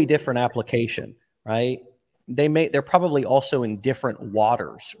 Totally different application, right? They're probably also in different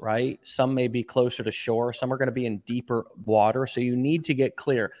waters, right? Some may be closer to shore. Some are going to be in deeper water. So you need to get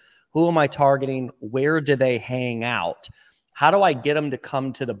clear. Who am I targeting? Where do they hang out? How do I get them to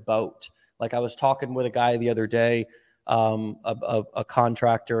come to the boat? Like, I was talking with a guy the other day, a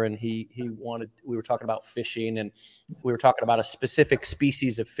contractor, and we were talking about fishing, and we were talking about a specific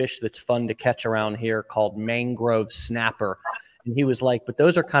species of fish that's fun to catch around here called mangrove snapper. And he was like, but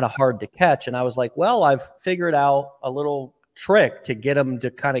those are kind of hard to catch. And I was like, well, I've figured out a little trick to get them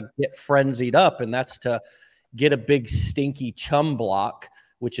to kind of get frenzied up. And that's to get a big stinky chum block,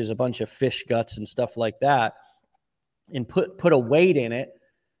 which is a bunch of fish guts and stuff like that, and put a weight in it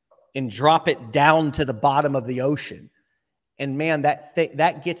and drop it down to the bottom of the ocean. And man,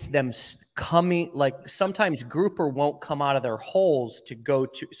 that gets them coming. Like, sometimes grouper won't come out of their holes to go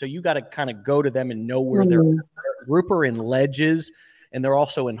to. So you got to kind of go to them and know where they're grouper in ledges, and they're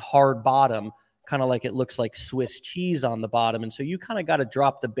also in hard bottom, kind of like it looks like Swiss cheese on the bottom. And so you kind of got to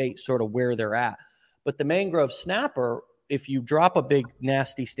drop the bait sort of where they're at. But the mangrove snapper, if you drop a big,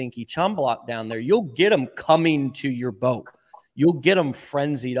 nasty, stinky chum block down there, you'll get them coming to your boat. You'll get them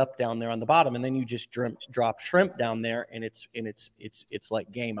frenzied up down there on the bottom, and then you just drop shrimp down there, and it's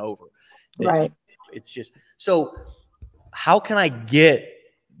like game over. Right. It's just, so how can I get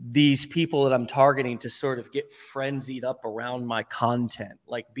these people that I'm targeting to sort of get frenzied up around my content,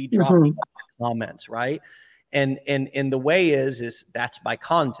 like be dropping comments, right? And the way is that's my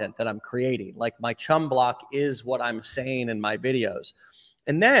content that I'm creating. Like, my chum block is what I'm saying in my videos.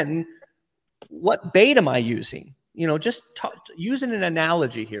 And then what bait am I using? just using an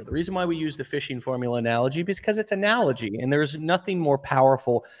analogy here. The reason why we use the fishing formula analogy is because it's analogy, and there's nothing more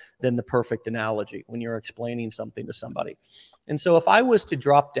powerful than the perfect analogy when you're explaining something to somebody. And so if I was to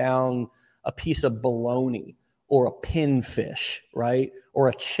drop down a piece of bologna or a pinfish, right, or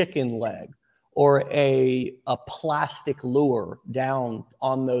a chicken leg or a plastic lure down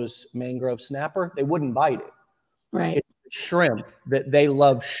on those mangrove snapper, they wouldn't bite it. Right. It's shrimp, that they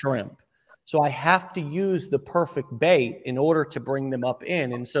love shrimp. So I have to use the perfect bait in order to bring them up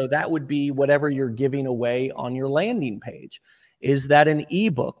in. And so that would be whatever you're giving away on your landing page. Is that an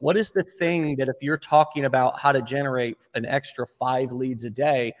ebook? What is the thing that if you're talking about how to generate an extra 5 leads a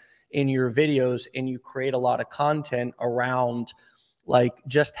day in your videos and you create a lot of content around like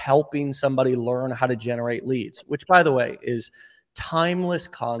just helping somebody learn how to generate leads, which by the way is timeless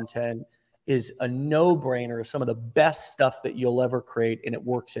content, is a no-brainer, some of the best stuff that you'll ever create, and it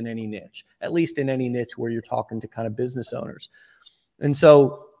works in any niche, at least in any niche where you're talking to kind of business owners. And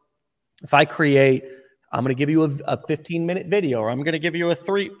so if I create, I'm going to give you a 15-minute video, or I'm going to give you a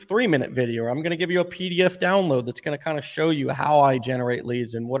three-minute video, or I'm going to give you a PDF download that's going to kind of show you how I generate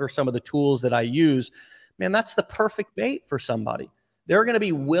leads and what are some of the tools that I use, man, that's the perfect bait for somebody. They're going to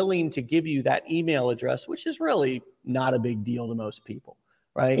be willing to give you that email address, which is really not a big deal to most people.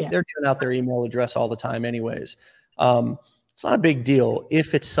 Right? Yeah. They're giving out their email address all the time anyways. It's not a big deal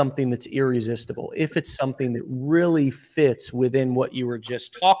if it's something that's irresistible, if it's something that really fits within what you were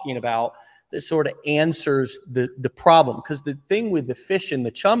just talking about, that sort of answers the problem. Because the thing with the fish in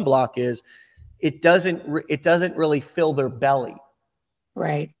the chum block is it doesn't really fill their belly.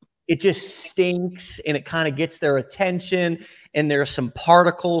 Right. It just stinks and it kind of gets their attention, and there are some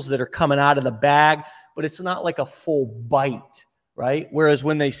particles that are coming out of the bag, but it's not like a full bite. Right. Whereas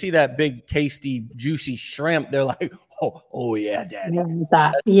when they see that big, tasty, juicy shrimp, they're like, oh yeah, daddy.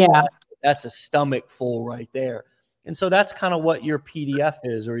 That's a stomach full right there. And so that's kind of what your PDF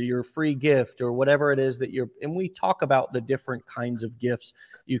is, or your free gift, or whatever it is that and we talk about the different kinds of gifts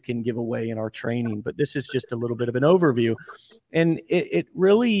you can give away in our training, but this is just a little bit of an overview. And it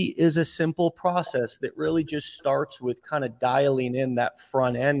really is a simple process that really just starts with kind of dialing in that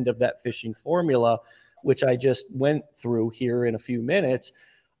front end of that fishing formula, which I just went through here in a few minutes.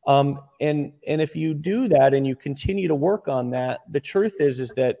 And if you do that and you continue to work on that, the truth is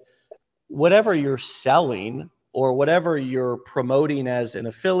that whatever you're selling or whatever you're promoting as an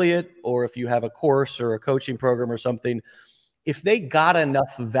affiliate, or if you have a course or a coaching program or something, if they got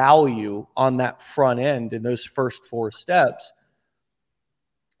enough value on that front end in those first 4 steps,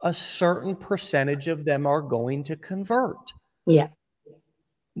 a certain percentage of them are going to convert. Yeah.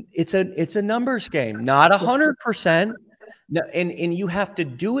 It's a numbers game, not 100%. No, and you have to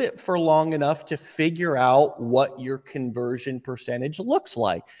do it for long enough to figure out what your conversion percentage looks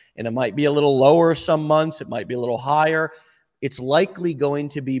like. And it might be a little lower some months. It might be a little higher. It's likely going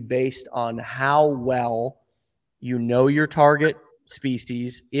to be based on how well you know your target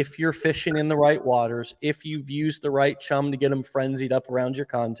species, if you're fishing in the right waters, if you've used the right chum to get them frenzied up around your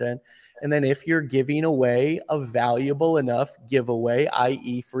content, and then if you're giving away a valuable enough giveaway,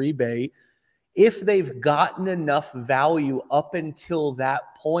 i.e. free bait, if they've gotten enough value up until that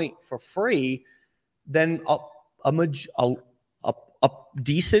point for free, then a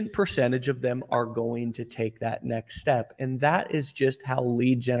decent percentage of them are going to take that next step. And that is just how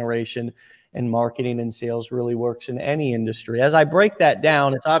lead generation and marketing and sales really works in any industry. As I break that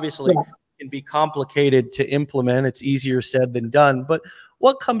down, it's obviously can be complicated to implement. It's easier said than done. But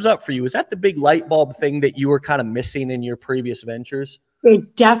what comes up for you? Is that the big light bulb thing that you were kind of missing in your previous ventures?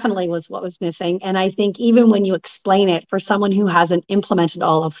 It definitely was what was missing. And I think even when you explain it for someone who hasn't implemented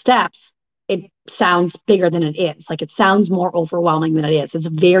all of steps, it sounds bigger than it is. Like it sounds more overwhelming than it is. It's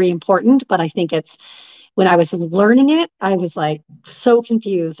very important, but I think when I was learning it, I was like so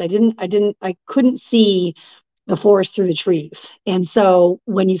confused. I couldn't see the forest through the trees. And so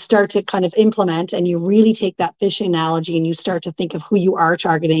when you start to kind of implement and you really take that fishing analogy and you start to think of who you are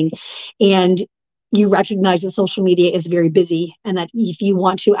targeting, and you recognize that social media is very busy, and that if you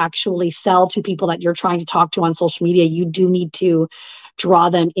want to actually sell to people that you're trying to talk to on social media, you do need to draw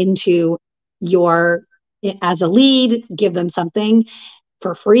them into as a lead, give them something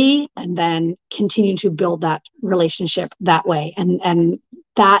for free, and then continue to build that relationship that way. And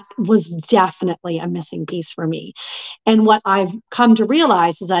that was definitely a missing piece for me. And what I've come to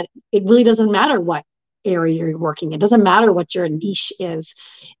realize is that it really doesn't matter what area you're working in. It doesn't matter what your niche is.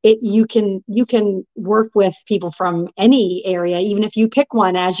 You can work with people from any area. Even if you pick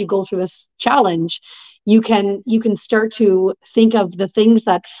one as you go through this challenge, you can start to think of the things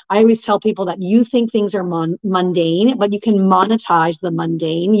that I always tell people, that you think things are mundane, but you can monetize the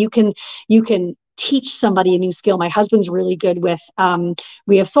mundane. You can teach somebody a new skill. My husband's really good with,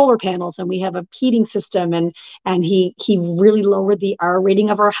 we have solar panels and we have a heating system, and he really lowered the R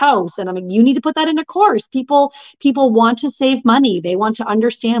rating of our house. And I'm like, you need to put that in a course. People want to save money. They want to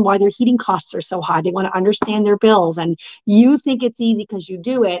understand why their heating costs are so high. They want to understand their bills. And you think it's easy because you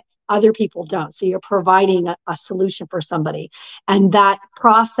do it. Other people don't. So you're providing a solution for somebody. And that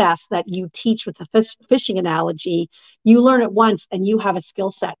process that you teach with the fishing analogy, you learn it once and you have a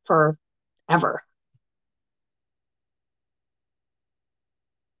skill set forever.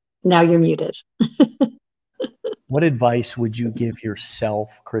 Now you're muted. What advice would you give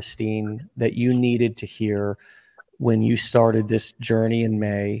yourself, Christine, that you needed to hear when you started this journey in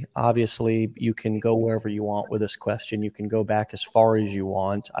May? Obviously, you can go wherever you want with this question. You can go back as far as you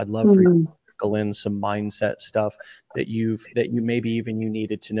want. I'd love for you to trickle in some mindset stuff that you maybe even you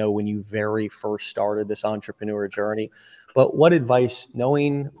needed to know when you very first started this entrepreneur journey. But what advice,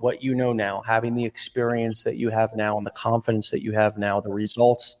 knowing what you know now, having the experience that you have now and the confidence that you have now, the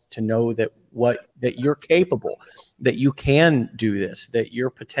results, to know that you're capable, that you can do this, that your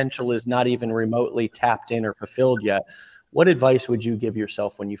potential is not even remotely tapped in or fulfilled yet. What advice would you give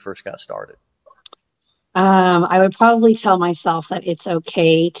yourself when you first got started? I would probably tell myself that it's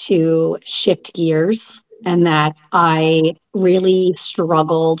okay to shift gears, and that I really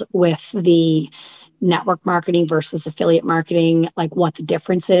struggled with the network marketing versus affiliate marketing, like what the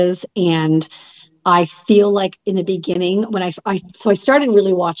difference is. And I feel like in the beginning, when I started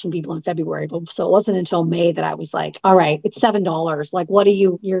really watching people in February, but so it wasn't until May that I was like, all right, it's $7. Like, what do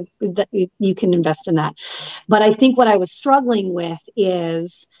you can invest in that. But I think what I was struggling with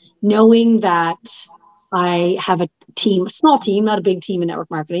is knowing that I have a team, a small team, not a big team in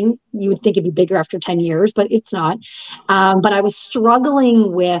network marketing. You would think it'd be bigger after 10 years, but it's not. But I was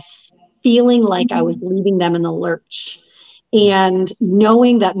struggling with feeling like I was leaving them in the lurch, and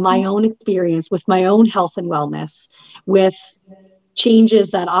knowing that my own experience with my own health and wellness, with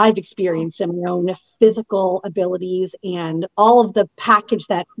changes that I've experienced in my own physical abilities and all of the package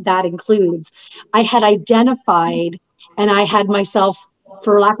that includes, I had identified, and I had myself,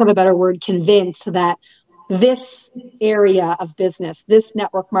 for lack of a better word, convinced that this area of business, this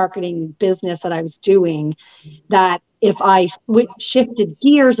network marketing business that I was doing, that if I shifted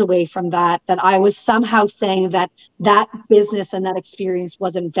gears away from that, that I was somehow saying that that business and that experience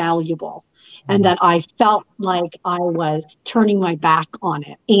wasn't valuable, and that I felt like I was turning my back on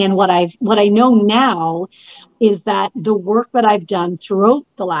it. And what I know now is that the work that I've done throughout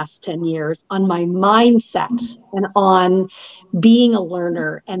the last 10 years on my mindset and on being a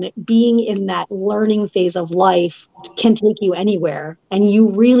learner and being in that learning phase of life can take you anywhere. And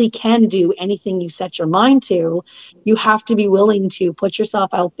you really can do anything you set your mind to. You have to be willing to put yourself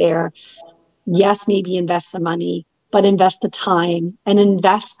out there. Yes, maybe invest some money, but invest the time and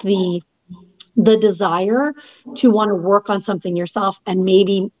invest the desire to want to work on something yourself, and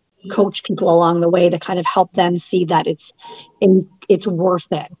maybe coach people along the way to kind of help them see that it's worth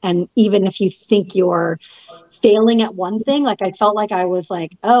it. And even if you think you're failing at one thing, like I felt like I was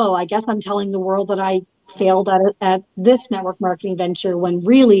like, oh, I guess I'm telling the world that I failed at this network marketing venture, when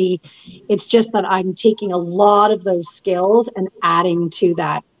really it's just that I'm taking a lot of those skills and adding to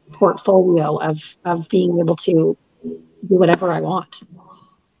that portfolio of being able to do whatever I want.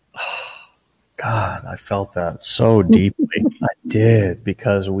 God, I felt that so deeply. I did,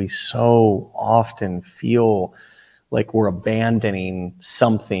 because we so often feel like we're abandoning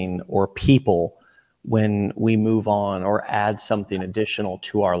something or people when we move on or add something additional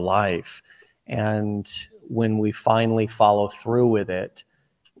to our life. And when we finally follow through with it,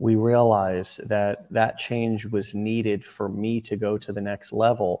 we realize that that change was needed for me to go to the next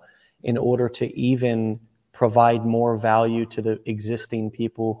level in order to even provide more value to the existing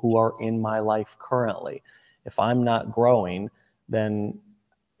people who are in my life currently. If I'm not growing, then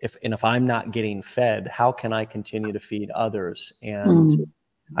if I'm not getting fed, how can I continue to feed others? And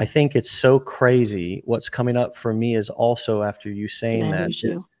I think it's so crazy. What's coming up for me is also, after you saying that,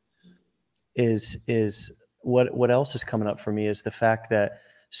 is what else is coming up for me is the fact that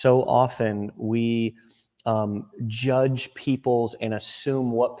so often we judge people's and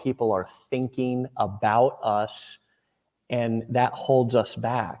assume what people are thinking about us, and that holds us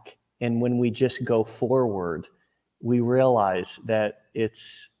back. And when we just go forward, we realize that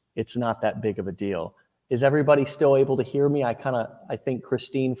it's not that big of a deal. Is everybody still able to hear me? I think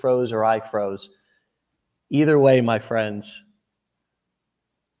Christine froze or I froze. Either way, my friends.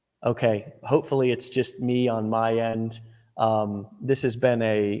 Okay, hopefully it's just me on my end. This has been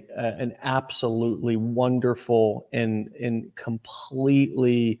an absolutely wonderful and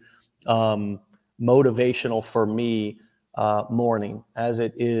completely motivational for me morning, as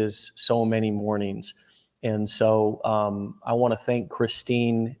it is so many mornings. And so I want to thank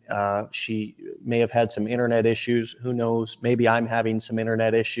Christine. She may have had some internet issues. Who knows? Maybe I'm having some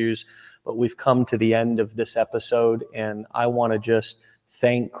internet issues, but we've come to the end of this episode, and I want to just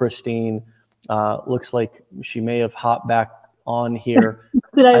thank Christine. Looks like she may have hopped back on here.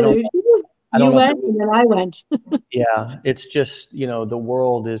 Did I I don't lose you? I don't You know if it went was, and then I went. yeah, it's just, the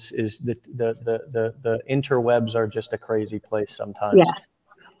world is the interwebs are just a crazy place sometimes. Yeah,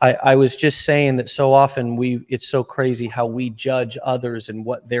 I was just saying that so often it's so crazy how we judge others and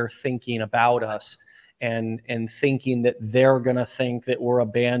what they're thinking about us, and thinking that they're going to think that we're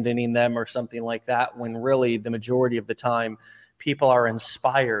abandoning them or something like that, when really the majority of the time people are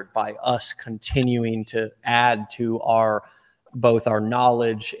inspired by us continuing to add to both our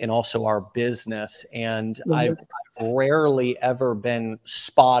knowledge and also our business. And yeah, I've rarely ever been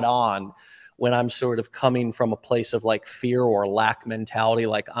spot on when I'm sort of coming from a place of like fear or lack mentality,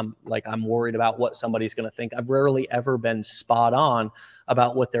 like I'm worried about what somebody's going to think. I've rarely ever been spot on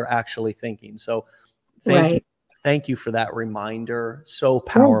about what they're actually thinking. So thank you. right. Thank you for that reminder. So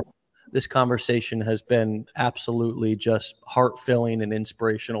Yeah, powerful. This conversation has been absolutely just heart-filling and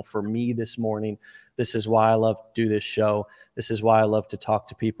inspirational for me this morning. This is why I love to do this show. This is why I love to talk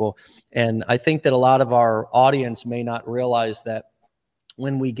to people. And I think that a lot of our audience may not realize that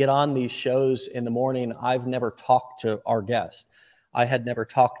when we get on these shows in the morning, I've never talked to our guest. I had never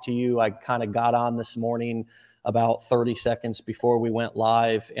talked to you. I kind of got on this morning about 30 seconds before we went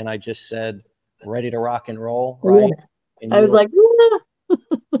live, and I just said, ready to rock and roll, right? yeah. And I you was were like,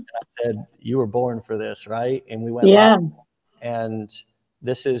 said, you were born for this, right? And we went live. yeah, And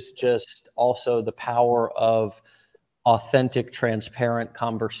this is just also the power of authentic, transparent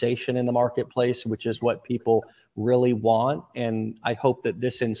conversation in the marketplace, which is what people really want. And I hope that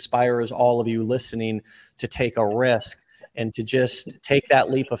this inspires all of you listening to take a risk and to just take that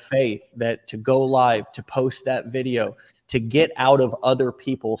leap of faith, that to go live, to post that video, to get out of other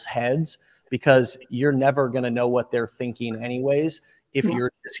people's heads, because you're never going to know what they're thinking anyways. If yeah,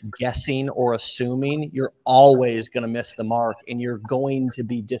 you're just guessing or assuming, you're always going to miss the mark, and you're going to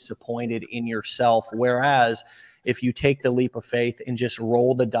be disappointed in yourself. Whereas if you take the leap of faith and just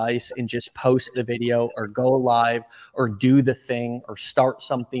roll the dice and just post the video or go live or do the thing or start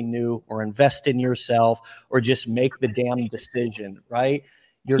something new or invest in yourself or just make the damn decision, right?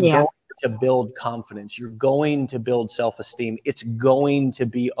 You're yeah, going to build confidence. You're going to build self-esteem. It's going to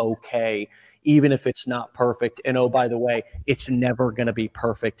be okay, even if it's not perfect. And oh, by the way, it's never going to be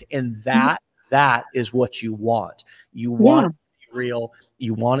perfect. And that is what you want. You want yeah, it to be real.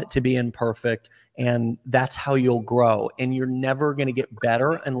 You want it to be imperfect. And that's how you'll grow. And you're never going to get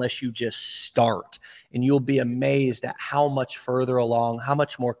better unless you just start. And you'll be amazed at how much further along, how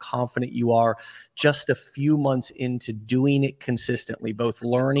much more confident you are just a few months into doing it consistently, both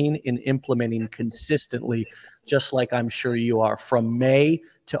learning and implementing consistently, just like I'm sure you are. From May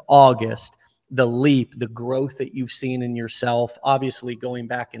to August, the leap, the growth that you've seen in yourself, obviously going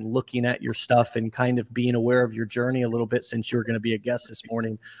back and looking at your stuff and kind of being aware of your journey a little bit, since you're going to be a guest this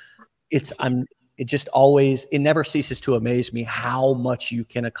morning. It never ceases to amaze me how much you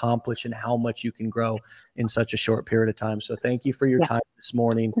can accomplish and how much you can grow in such a short period of time. So thank you for your yeah. time this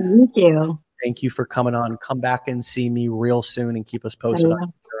morning. Thank you. Thank you for coming on. Come back and see me real soon and keep us I posted on will.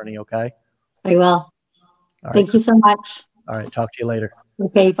 your journey. Okay. I will. All right. Thank you so much. All right. Talk to you later.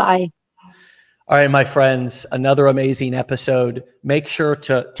 Okay, bye. All right, my friends, another amazing episode. Make sure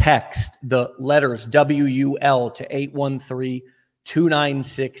to text the letters WUL to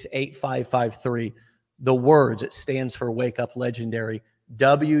 813-296-8553. The words, it stands for Wake Up Legendary.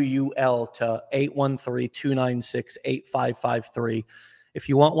 WUL to 813-296-8553. If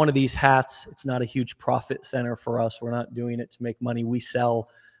you want one of these hats, it's not a huge profit center for us. We're not doing it to make money. We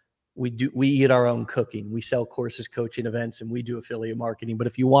eat our own cooking. We sell courses, coaching events, and we do affiliate marketing. But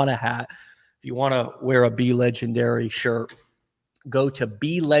if you want a hat, if you want to wear a Be Legendary shirt, go to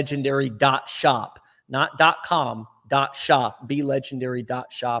belegendary.shop, not .com, .shop,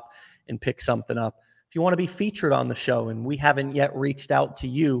 belegendary.shop, and pick something up. If you want to be featured on the show and we haven't yet reached out to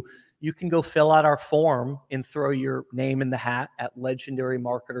you, you can go fill out our form and throw your name in the hat at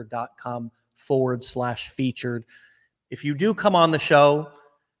legendarymarketer.com/featured. If you do come on the show,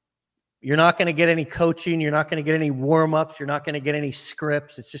 you're not going to get any coaching. You're not going to get any warm-ups. You're not going to get any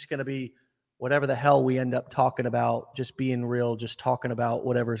scripts. It's just going to be whatever the hell we end up talking about, just being real, just talking about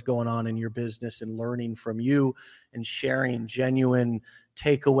whatever's going on in your business and learning from you and sharing genuine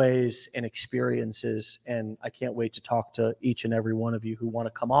takeaways and experiences. And I can't wait to talk to each and every one of you who want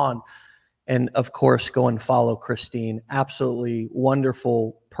to come on And of course, go and follow Christine. Absolutely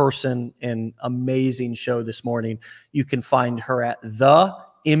wonderful person and amazing show this morning. You can find her at The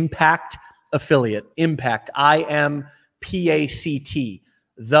Impact Affiliate. Impact, IMPACT.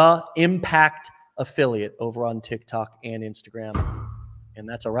 The Impact Affiliate over on TikTok and Instagram. And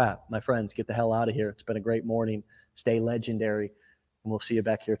that's a wrap. My friends, get the hell out of here. It's been a great morning. Stay legendary. And we'll see you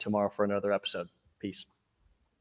back here tomorrow for another episode. Peace.